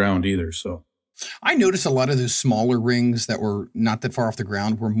off the ground either, so. I noticed a lot of those smaller rings that were not that far off the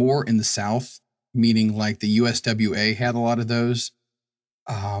ground were more in the South, meaning like the USWA had a lot of those,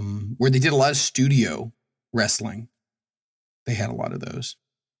 where they did a lot of studio wrestling. They had a lot of those.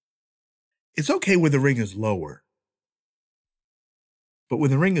 It's okay when the ring is lower. But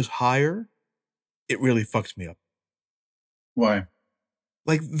when the ring is higher, it really fucks me up. Why?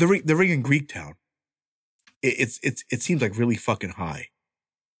 Like the ring in Greektown. it seems like really fucking high.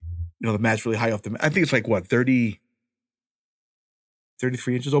 You know, the mat's really high off the mat. I think it's like what, 33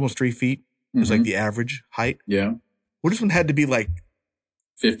 inches, almost 3 feet. It's like the average height. Yeah. Well, this one had to be like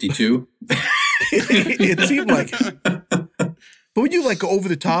 52. it seemed like. But when you like go over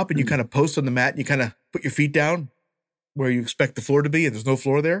the top and you kind of post on the mat and you kind of put your feet down where you expect the floor to be and there's no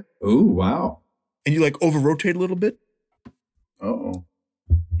floor there. Oh, wow. And you like over rotate a little bit. Uh-oh.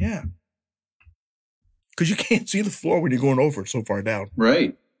 Yeah. Because you can't see the floor when you're going over so far down.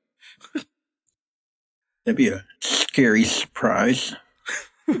 Right. That'd be a scary surprise.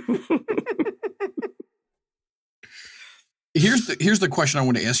 Here's the question I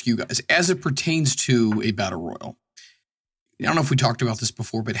want to ask you guys as it pertains to a battle royal. I don't know if we talked about this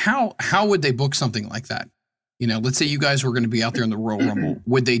before, but how would they book something like that? You know, let's say you guys were going to be out there in the Royal Rumble.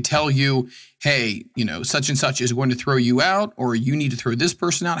 Would they tell you, hey, you know, such and such is going to throw you out, or you need to throw this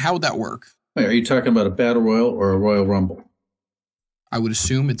person out? How would that work? Wait, are you talking about a battle royal or a Royal Rumble? I would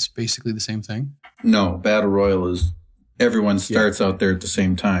assume it's basically the same thing. No, battle royal is everyone starts out there at the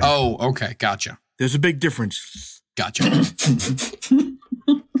same time. Oh, okay. Gotcha. There's a big difference. Gotcha.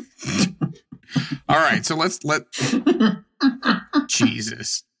 All right. So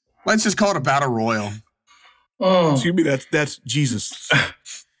Jesus. Let's just call it a battle royal. Oh, Excuse me, that's Jesus.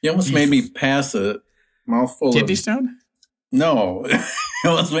 you almost made me pass a mouthful Kidney of... stone? No. You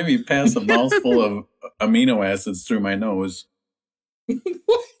almost made me pass a mouthful of amino acids through my nose.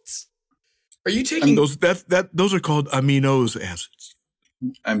 What? Are you taking And those are called amino acids.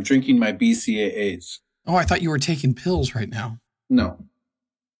 I'm drinking my BCAAs. Oh, I thought you were taking pills right now. No.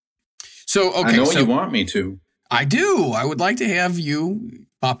 So, okay. I know so you want me to. I do. I would like to have you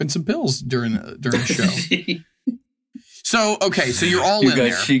pop in some pills during the show. So, okay. So you're all You in got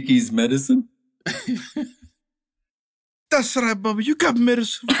there. Sheiky's medicine? That's right, Bubba. You got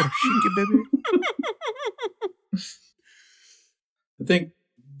medicine for Sheiky, baby. I think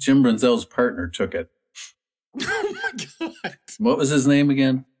Jim Brunzel's partner took it. Oh my God. What was his name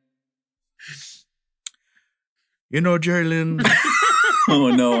again? You know, Jerry Lynn. Oh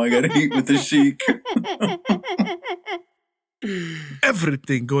no, I gotta eat with the Sheik.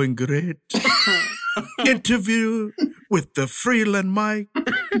 Everything going great. Interview with the Freeland Mike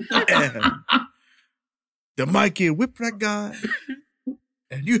and the Mikey Whipwreck guy.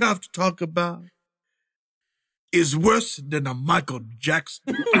 And you have to talk about is worse than a Michael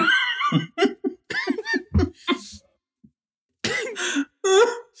Jackson.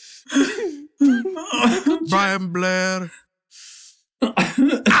 Brian Blair,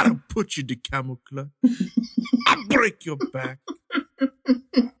 I'll put you to camel club. I'll break your back.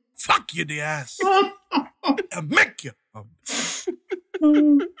 Fuck you in the ass. And make you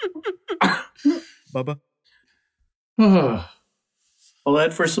Bubba. I'll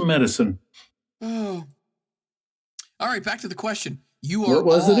add for some medicine. Oh. All right, back to the question. You are What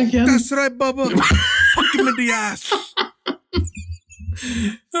was all, it again? That's right, Bubba. Fuck him in the ass.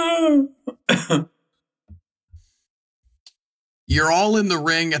 You're all in the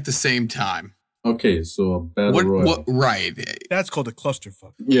ring at the same time. Okay, so a battle royal. What right. That's called a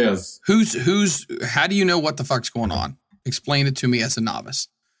clusterfuck. Yes. Who's how do you know what the fuck's going on? Explain it to me as a novice.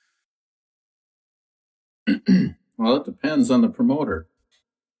 Well, it depends on the promoter.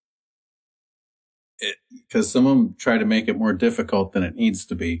 Because some of them try to make it more difficult than it needs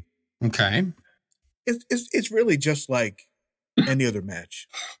to be. Okay. It's really just like any other match.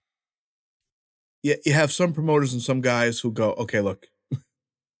 Yeah, you have some promoters and some guys who go, okay, look,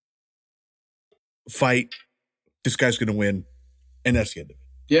 fight, this guy's going to win, and that's the end of it.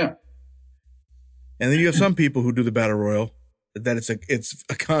 Yeah. And then you have some people who do the battle royal that it's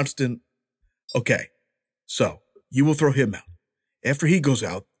a constant. Okay, so you will throw him out. After he goes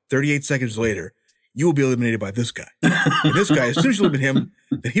out, 38 seconds later, you will be eliminated by this guy. And this guy, as soon as you eliminate him,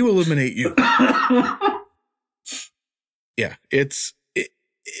 then he will eliminate you. Yeah, it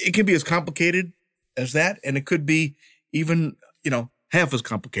can be as complicated as that, and it could be even, half as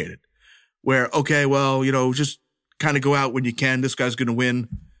complicated. Where, okay, well, just kind of go out when you can. This guy's going to win.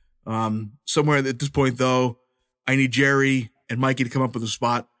 Somewhere at this point, though, I need Jerry and Mikey to come up with a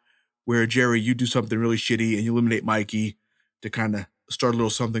spot where, Jerry, you do something really shitty and you eliminate Mikey to kind of start a little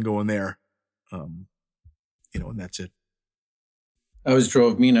something going there. And that's it. Always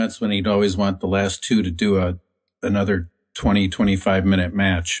drove me nuts when he'd always want the last two to do another 20, 25 minute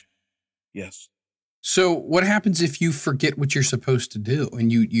match. Yes. So what happens if you forget what you're supposed to do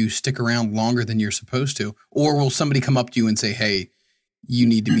and you stick around longer than you're supposed to? Or will somebody come up to you and say, hey, you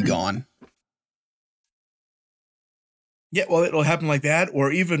need to be gone? Yeah, well, it'll happen like that.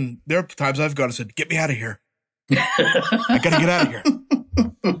 Or even there are times I've gone and said, get me out of here. I got to get out of here.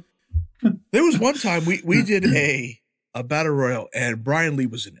 There was one time we did a battle royal and Brian Lee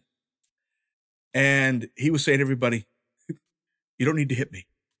was in it. And he was saying to everybody, you don't need to hit me.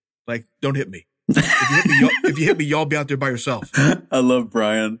 Like, don't hit me. If you hit me, y'all be out there by yourself. I love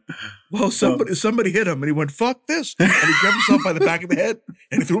Brian. Well, somebody hit him and he went, fuck this. And he grabbed himself by the back of the head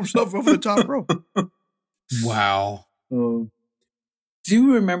and he threw himself over the top rope. Wow. Do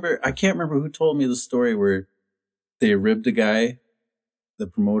you remember? I can't remember who told me the story where they ribbed a guy, the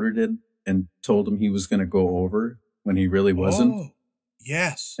promoter did, and told him he was going to go over when he really wasn't. Oh,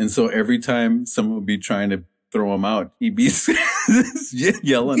 yes. And so every time someone would be trying to throw him out, he'd be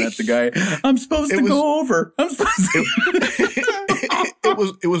yelling at the guy, I'm supposed to go over. I'm supposed to.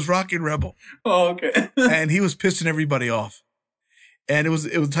 It was Rockin' Rebel. Oh, okay. And he was pissing everybody off. And it was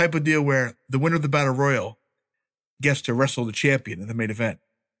the type of deal where the winner of the battle royal gets to wrestle the champion in the main event.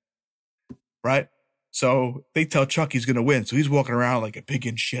 Right? So they tell Chuck he's going to win. So he's walking around like a pig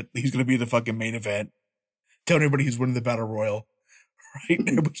in shit. He's going to be the fucking main event. Telling everybody he's winning the battle royal. Right?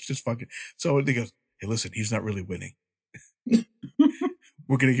 Everybody's just fucking. So he goes, hey, listen, he's not really winning.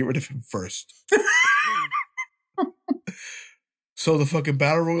 We're going to get rid of him first. So the fucking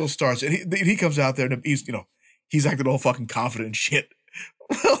battle royal starts and he comes out there and he's acting all fucking confident and shit.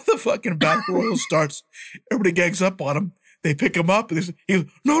 Well, the fucking battle royal starts. Everybody gangs up on him. They pick him up and he goes,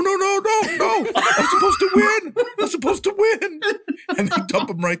 no. I'm supposed to win. I'm supposed to win. And they dump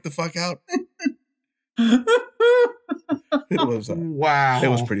him right the fuck out. It was wow. It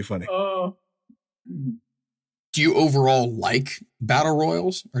was pretty funny. Do you overall like battle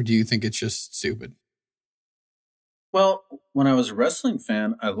royals or do you think it's just stupid? Well, when I was a wrestling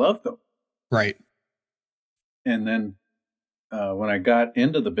fan, I loved them. Right. And then when I got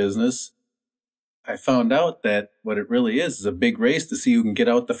into the business, I found out that what it really is a big race to see who can get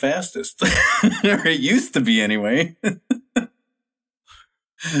out the fastest. Or it used to be anyway.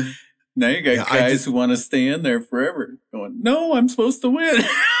 Now you got guys who want to stay in there forever going, no, I'm supposed to win.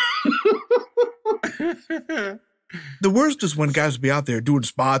 The worst is when guys would be out there doing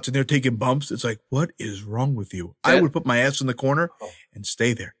spots and they're taking bumps. It's like, what is wrong with you? I would put my ass in the corner and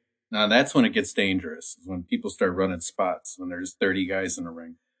stay there. Now that's when it gets dangerous, is when people start running spots, when there's 30 guys in a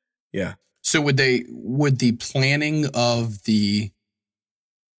ring. Yeah. So would the planning of the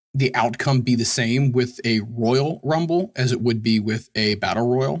outcome be the same with a Royal Rumble as it would be with a Battle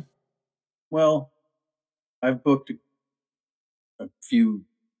Royal? Well, I've booked a few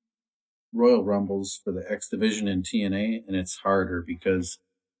Royal Rumbles for the X Division in TNA, and it's harder because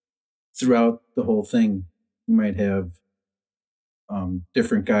throughout the whole thing, you might have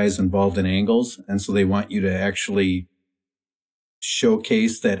different guys involved in angles, and so they want you to actually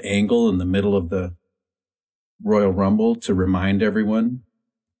showcase that angle in the middle of the Royal Rumble to remind everyone.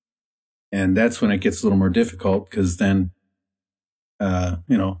 And that's when it gets a little more difficult because then,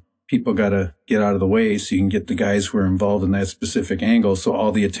 people got to get out of the way so you can get the guys who are involved in that specific angle. So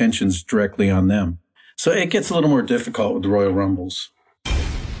all the attention's directly on them. So it gets a little more difficult with the Royal Rumbles.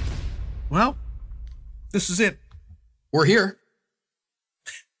 Well, this is it. We're here.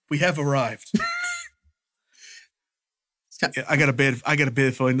 We have arrived. I got a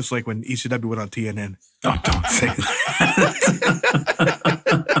bad feeling this like when ECW went on TNN. Oh, don't say that.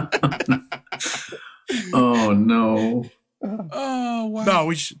 Oh, no. Oh, wow. No,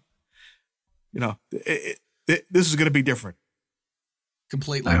 we should, this is going to be different.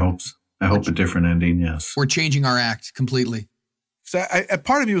 Completely. I hope a different ending, yes. We're changing our act completely. So a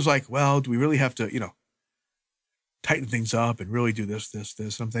part of me was like, well, do we really have to, tighten things up and really do this?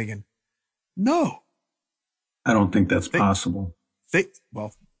 And I'm thinking, no. I don't think that's possible.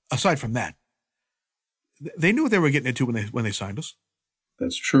 Aside from that, they knew what they were getting into when they signed us.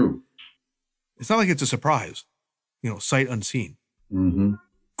 That's true. It's not like it's a surprise, sight unseen. Mm-hmm.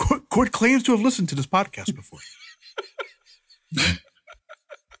 Court claims to have listened to this podcast before.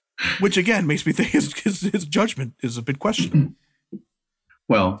 Which, again, makes me think his judgment is a bit questionable.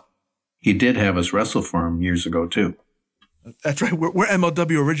 Well, he did have us wrestle for him years ago, too. That's right. We're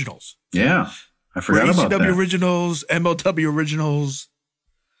MLW originals. Yeah. I forgot about that. ECW originals, MLW originals.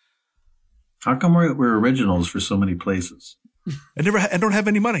 How come we're originals for so many places? I don't have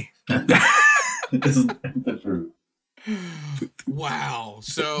any money. Isn't that the truth? Wow.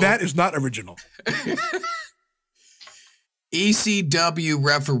 So that is not original. ECW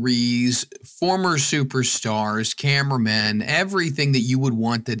referees, former superstars, cameramen, everything that you would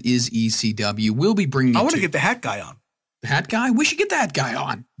want that is ECW, we'll be bringing. I want to get the hat guy on. The hat guy? We should get the hat guy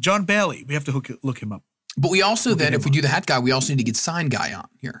on. John Bailey. We have to look him up. But we also if we do the hat guy, we also need to get sign guy on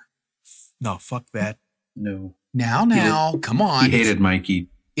here. No, fuck that. No. Now, come on. He hated Mikey.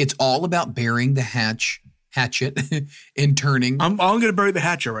 It's all about burying the hatchet and turning. I'm going to bury the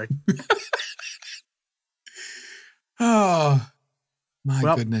hatchet, right? Oh, my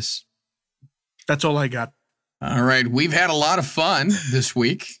Well- goodness. That's all I got. All right. We've had a lot of fun this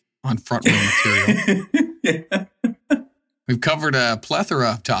week on Front Row Material. Yeah. We've covered a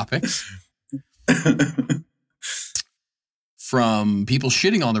plethora of topics. From people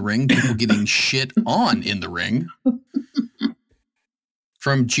shitting on the ring, people getting shit on in the ring.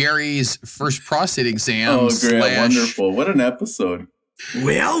 From Jerry's first prostate exam. Oh, great. slash- Wonderful. What an episode.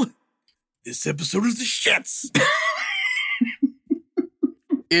 Well, this episode is the shits.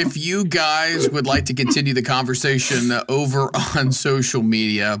 If you guys would like to continue the conversation over on social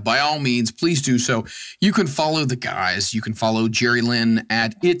media, by all means, please do so. You can follow the guys. You can follow Jerry Lynn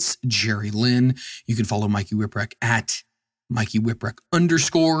at It's Jerry Lynn. You can follow Mikey Whipwreck at Mikey Whipwreck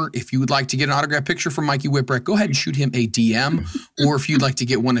 _. If you would like to get an autographed picture from Mikey Whipwreck, go ahead and shoot him a DM. Or if you'd like to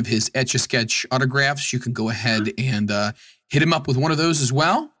get one of his Etch-a-Sketch autographs, you can go ahead and hit him up with one of those as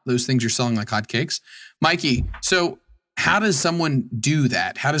well. Those things are selling like hotcakes. Mikey, so how does someone do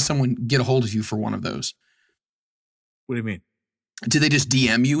that? How does someone get a hold of you for one of those? What do you mean? Do they just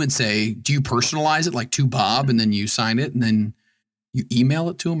DM you and say, do you personalize it like to Bob and then you sign it and then you email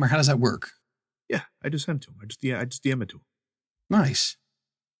it to him? Or how does that work? Yeah, I just send it to him. I just DM it to him. Nice.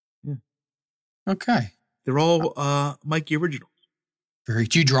 Yeah. Okay. They're all Mikey originals.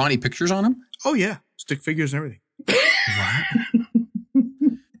 Do you draw any pictures on them? Oh yeah, stick figures and everything.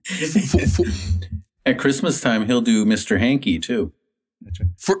 At Christmas time, he'll do Mr. Hanky, too. That's right.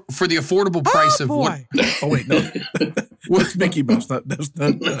 For the affordable price of what? Oh wait, no, that's Mickey Mouse. That's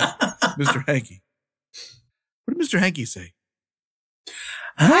not Mr. Hanky. What did Mr. Hanky say?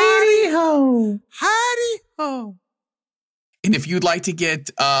 Howdy ho. Howdy ho. And if you'd like to get,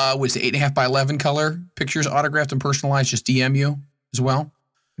 what's it, 8.5 by 11 color pictures autographed and personalized, just DM you as well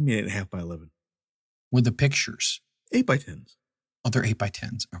I mean 8.5 by 11. with the pictures. 8 by 10s. Oh, they're 8 by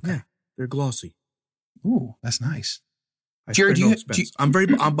 10s. Okay. Yeah, they're glossy. Ooh, that's nice. I Jared, spare do no you- expense.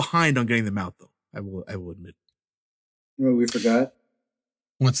 I'm behind on getting them out though. I will admit. Well, we forgot.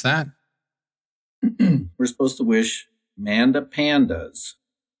 What's that? We're supposed to wish Manda Panda's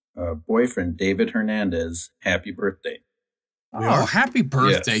boyfriend, David Hernandez, happy birthday. We Oh, are? happy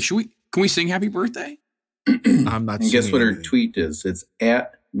birthday. Yes. Can we sing happy birthday? I'm not. And guess singing what her anything. tweet is? It's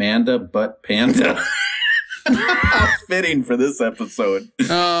at Manda Butt Panda. How fitting for this episode.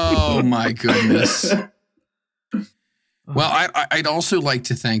 Oh my goodness. Well, I'd also like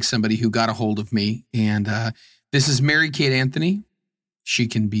to thank somebody who got a hold of me, and this is Mary Kate Anthony. She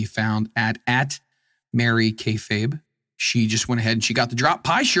can be found at Mary Kayfabe. She just went ahead and she got the Drop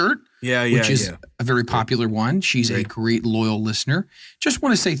Pie shirt, Yeah, which is a very popular one. She's a Great. great loyal listener. Just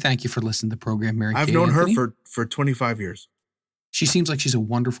want to say thank you for listening to the program, Mary I've Kate known Anthony. her for 25 years. She seems like she's a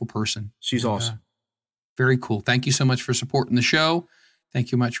wonderful person. She's And, awesome. Very cool. Thank you so much for supporting the show.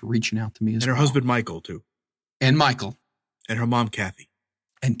 Thank you much for reaching out to me as And her well. husband Michael too. And Michael And her mom Kathy.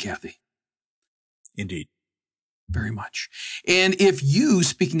 and Kathy. Indeed. Very much. And if you,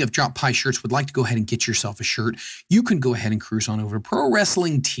 speaking of Drop Pie shirts, would like to go ahead and get yourself a shirt, you can go ahead and cruise on over to Pro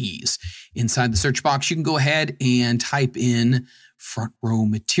Wrestling Tees. Inside the search box, you can go ahead and type in Front Row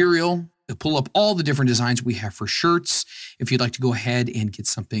Material. It'll pull up all the different designs we have for shirts. If you'd like to go ahead and get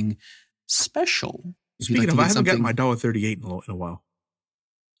something special. If you'd Speaking like to of, I get haven't gotten something- my $1.38 in a while.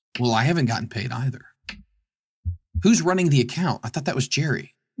 Well, I haven't gotten paid either. Who's running the account? I thought that was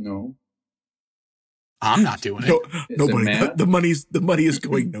Jerry. No. I'm not doing it. No, Is it nobody. Matt? The money is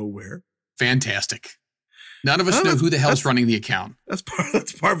going nowhere. Fantastic. None of us No, know who the hell's that's- running the account. That's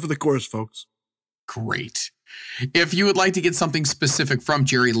part for the course, folks. Great. If you would like to get something specific from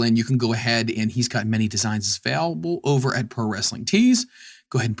Jerry Lynn, you can go ahead and he's got many designs available over at Pro Wrestling Tees.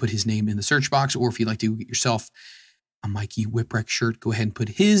 Go ahead and put his name in the search box, or if you'd like to get yourself a Mikey Whipwreck shirt, go ahead and put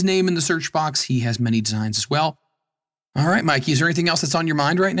his name in the search box. He has many designs as well. All right, Mikey, is there anything else that's on your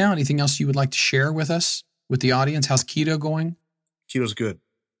mind right now? Anything else you would like to share with us, with the audience? How's keto going? Keto's good.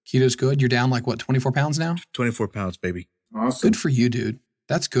 Keto's good. You're down like what, 24 pounds now? 24 pounds, baby. Awesome. Good for you, dude.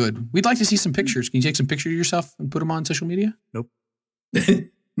 That's good. We'd like to see some pictures. Can you take some pictures of yourself and put them on social media? Nope.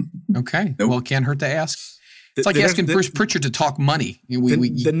 Okay. Nope. Well, it can't hurt to ask. It's like The asking next- Bruce Pritchard to talk money.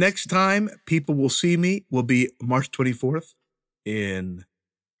 the next time people will see me will be March 24th in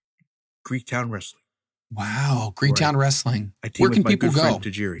Greektown Wrestling. Wow. Greektown Wrestling. I team Where with can my people good go? friend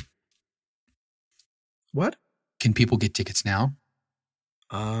Tajiri. What? Can people get tickets now?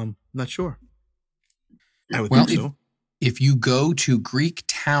 Not sure. I would Well, think so. If you go to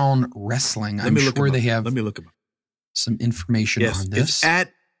Greektown Wrestling, I'm sure they have Let me look them up. some information Yes, on this. it's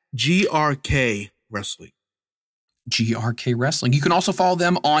at GRK Wrestling. GRK Wrestling. You can also follow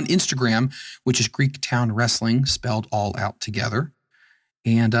them on Instagram, which is Greektown Wrestling, spelled all out together.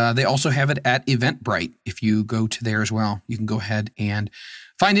 And they also have it at Eventbrite. If you go to there as well, you can go ahead and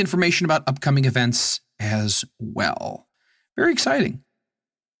find information about upcoming events as well. Very exciting.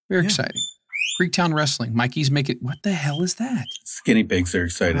 Very exciting. Greektown Wrestling. Mikey's making... What the hell is that? Guinea pigs are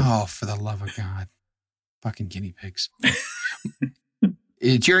excited. Oh, for the love of God. Fucking guinea pigs.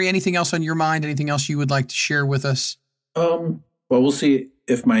 Jerry, anything else on your mind? Anything else you would like to share with us? Well, we'll see.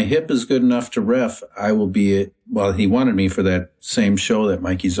 If my hip is good enough to ref, I will be he wanted me for that same show that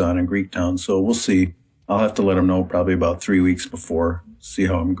Mikey's on in Greektown. So we'll see. I'll have to let him know probably about 3 weeks before, see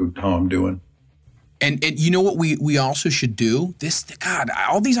how I'm doing. And you know what we also should do? God,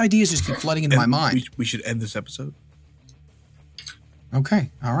 all these ideas just keep flooding into my mind. We should end this episode.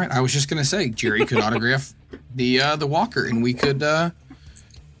 Okay. All right. I was just going to say, Jerry could autograph the walker, and we could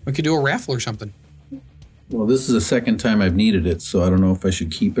do a raffle or something. Well, this is the second time I've needed it, so I don't know if I should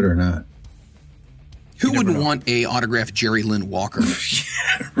keep it or not. Who would want a autographed Jerry Lynn Walker?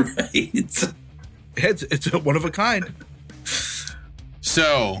 Right. It's a one of a kind.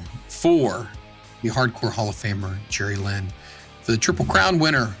 So, for the Hardcore Hall of Famer, Jerry Lynn, for the Triple Crown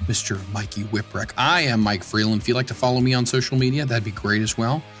winner, Mr. Mikey Whipwreck, I am Mike Freeland. If you'd like to follow me on social media, that'd be great as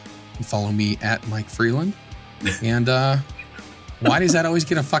well. You can follow me at Mike Freeland. And why does that always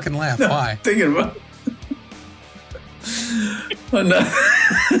get a fucking laugh? Why? Thinking about oh, no.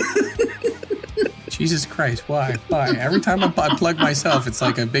 Jesus Christ, why? Every time I plug myself, it's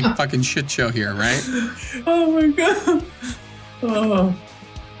like a big fucking shit show here, right? Oh my God. Oh.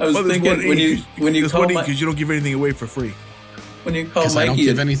 I was thinking when you call because you don't give anything away for free. When you call Mikey, I don't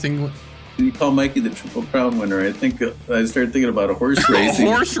give anything. When you call Mikey the Triple Crown winner, I started thinking about a horse racing.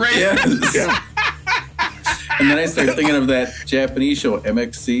 Horse racing. Yes. Yeah. And then I started thinking of that Japanese show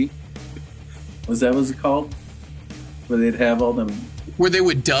MXC. Was it called? Where they'd have all them. Where they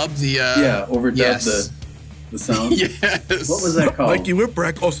would dub the. Overdub the sound. Yes. What was that called? Mikey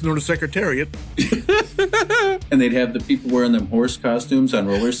Whipwreck, also known as Secretariat. And they'd have the people wearing them horse costumes on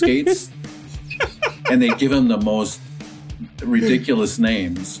roller skates. And they'd give them the most ridiculous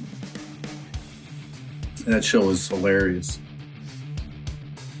names. And that show was hilarious.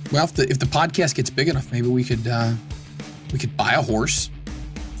 Well, if the podcast gets big enough, maybe we could buy a horse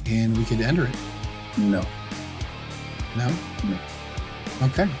and we could enter it. No. No? No.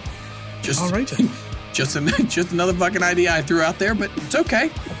 Okay. All right then. Just another fucking idea I threw out there, but it's okay.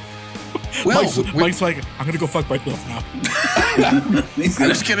 Well, Mike's like, I'm going to go fuck myself now. I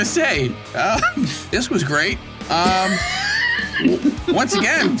was going to say, this was great. Once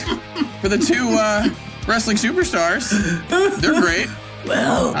again, for the two wrestling superstars, they're great.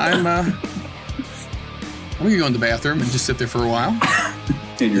 Well, I'm going to go in the bathroom and just sit there for a while.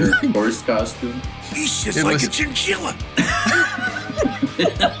 In your horse costume? He's just like a chinchilla.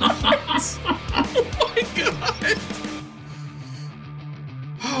 Oh my God.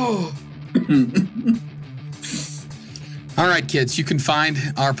 Oh. All right, kids, you can find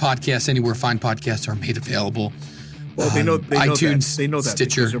our podcast anywhere fine podcasts are made available. Well, they know iTunes, that. They know that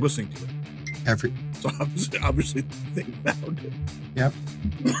Stitcher, because they're listening to it. So obviously they found it. Yep.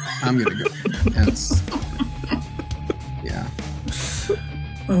 I'm going to go. That's, yeah.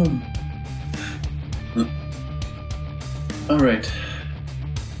 All right.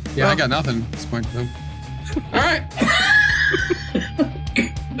 Yeah, I got nothing at this point. So. All right.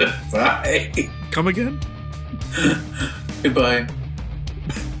 Bye. Come again? Goodbye.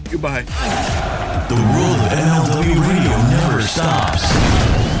 Goodbye. The world of MLW Radio never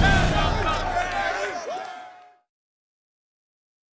stops.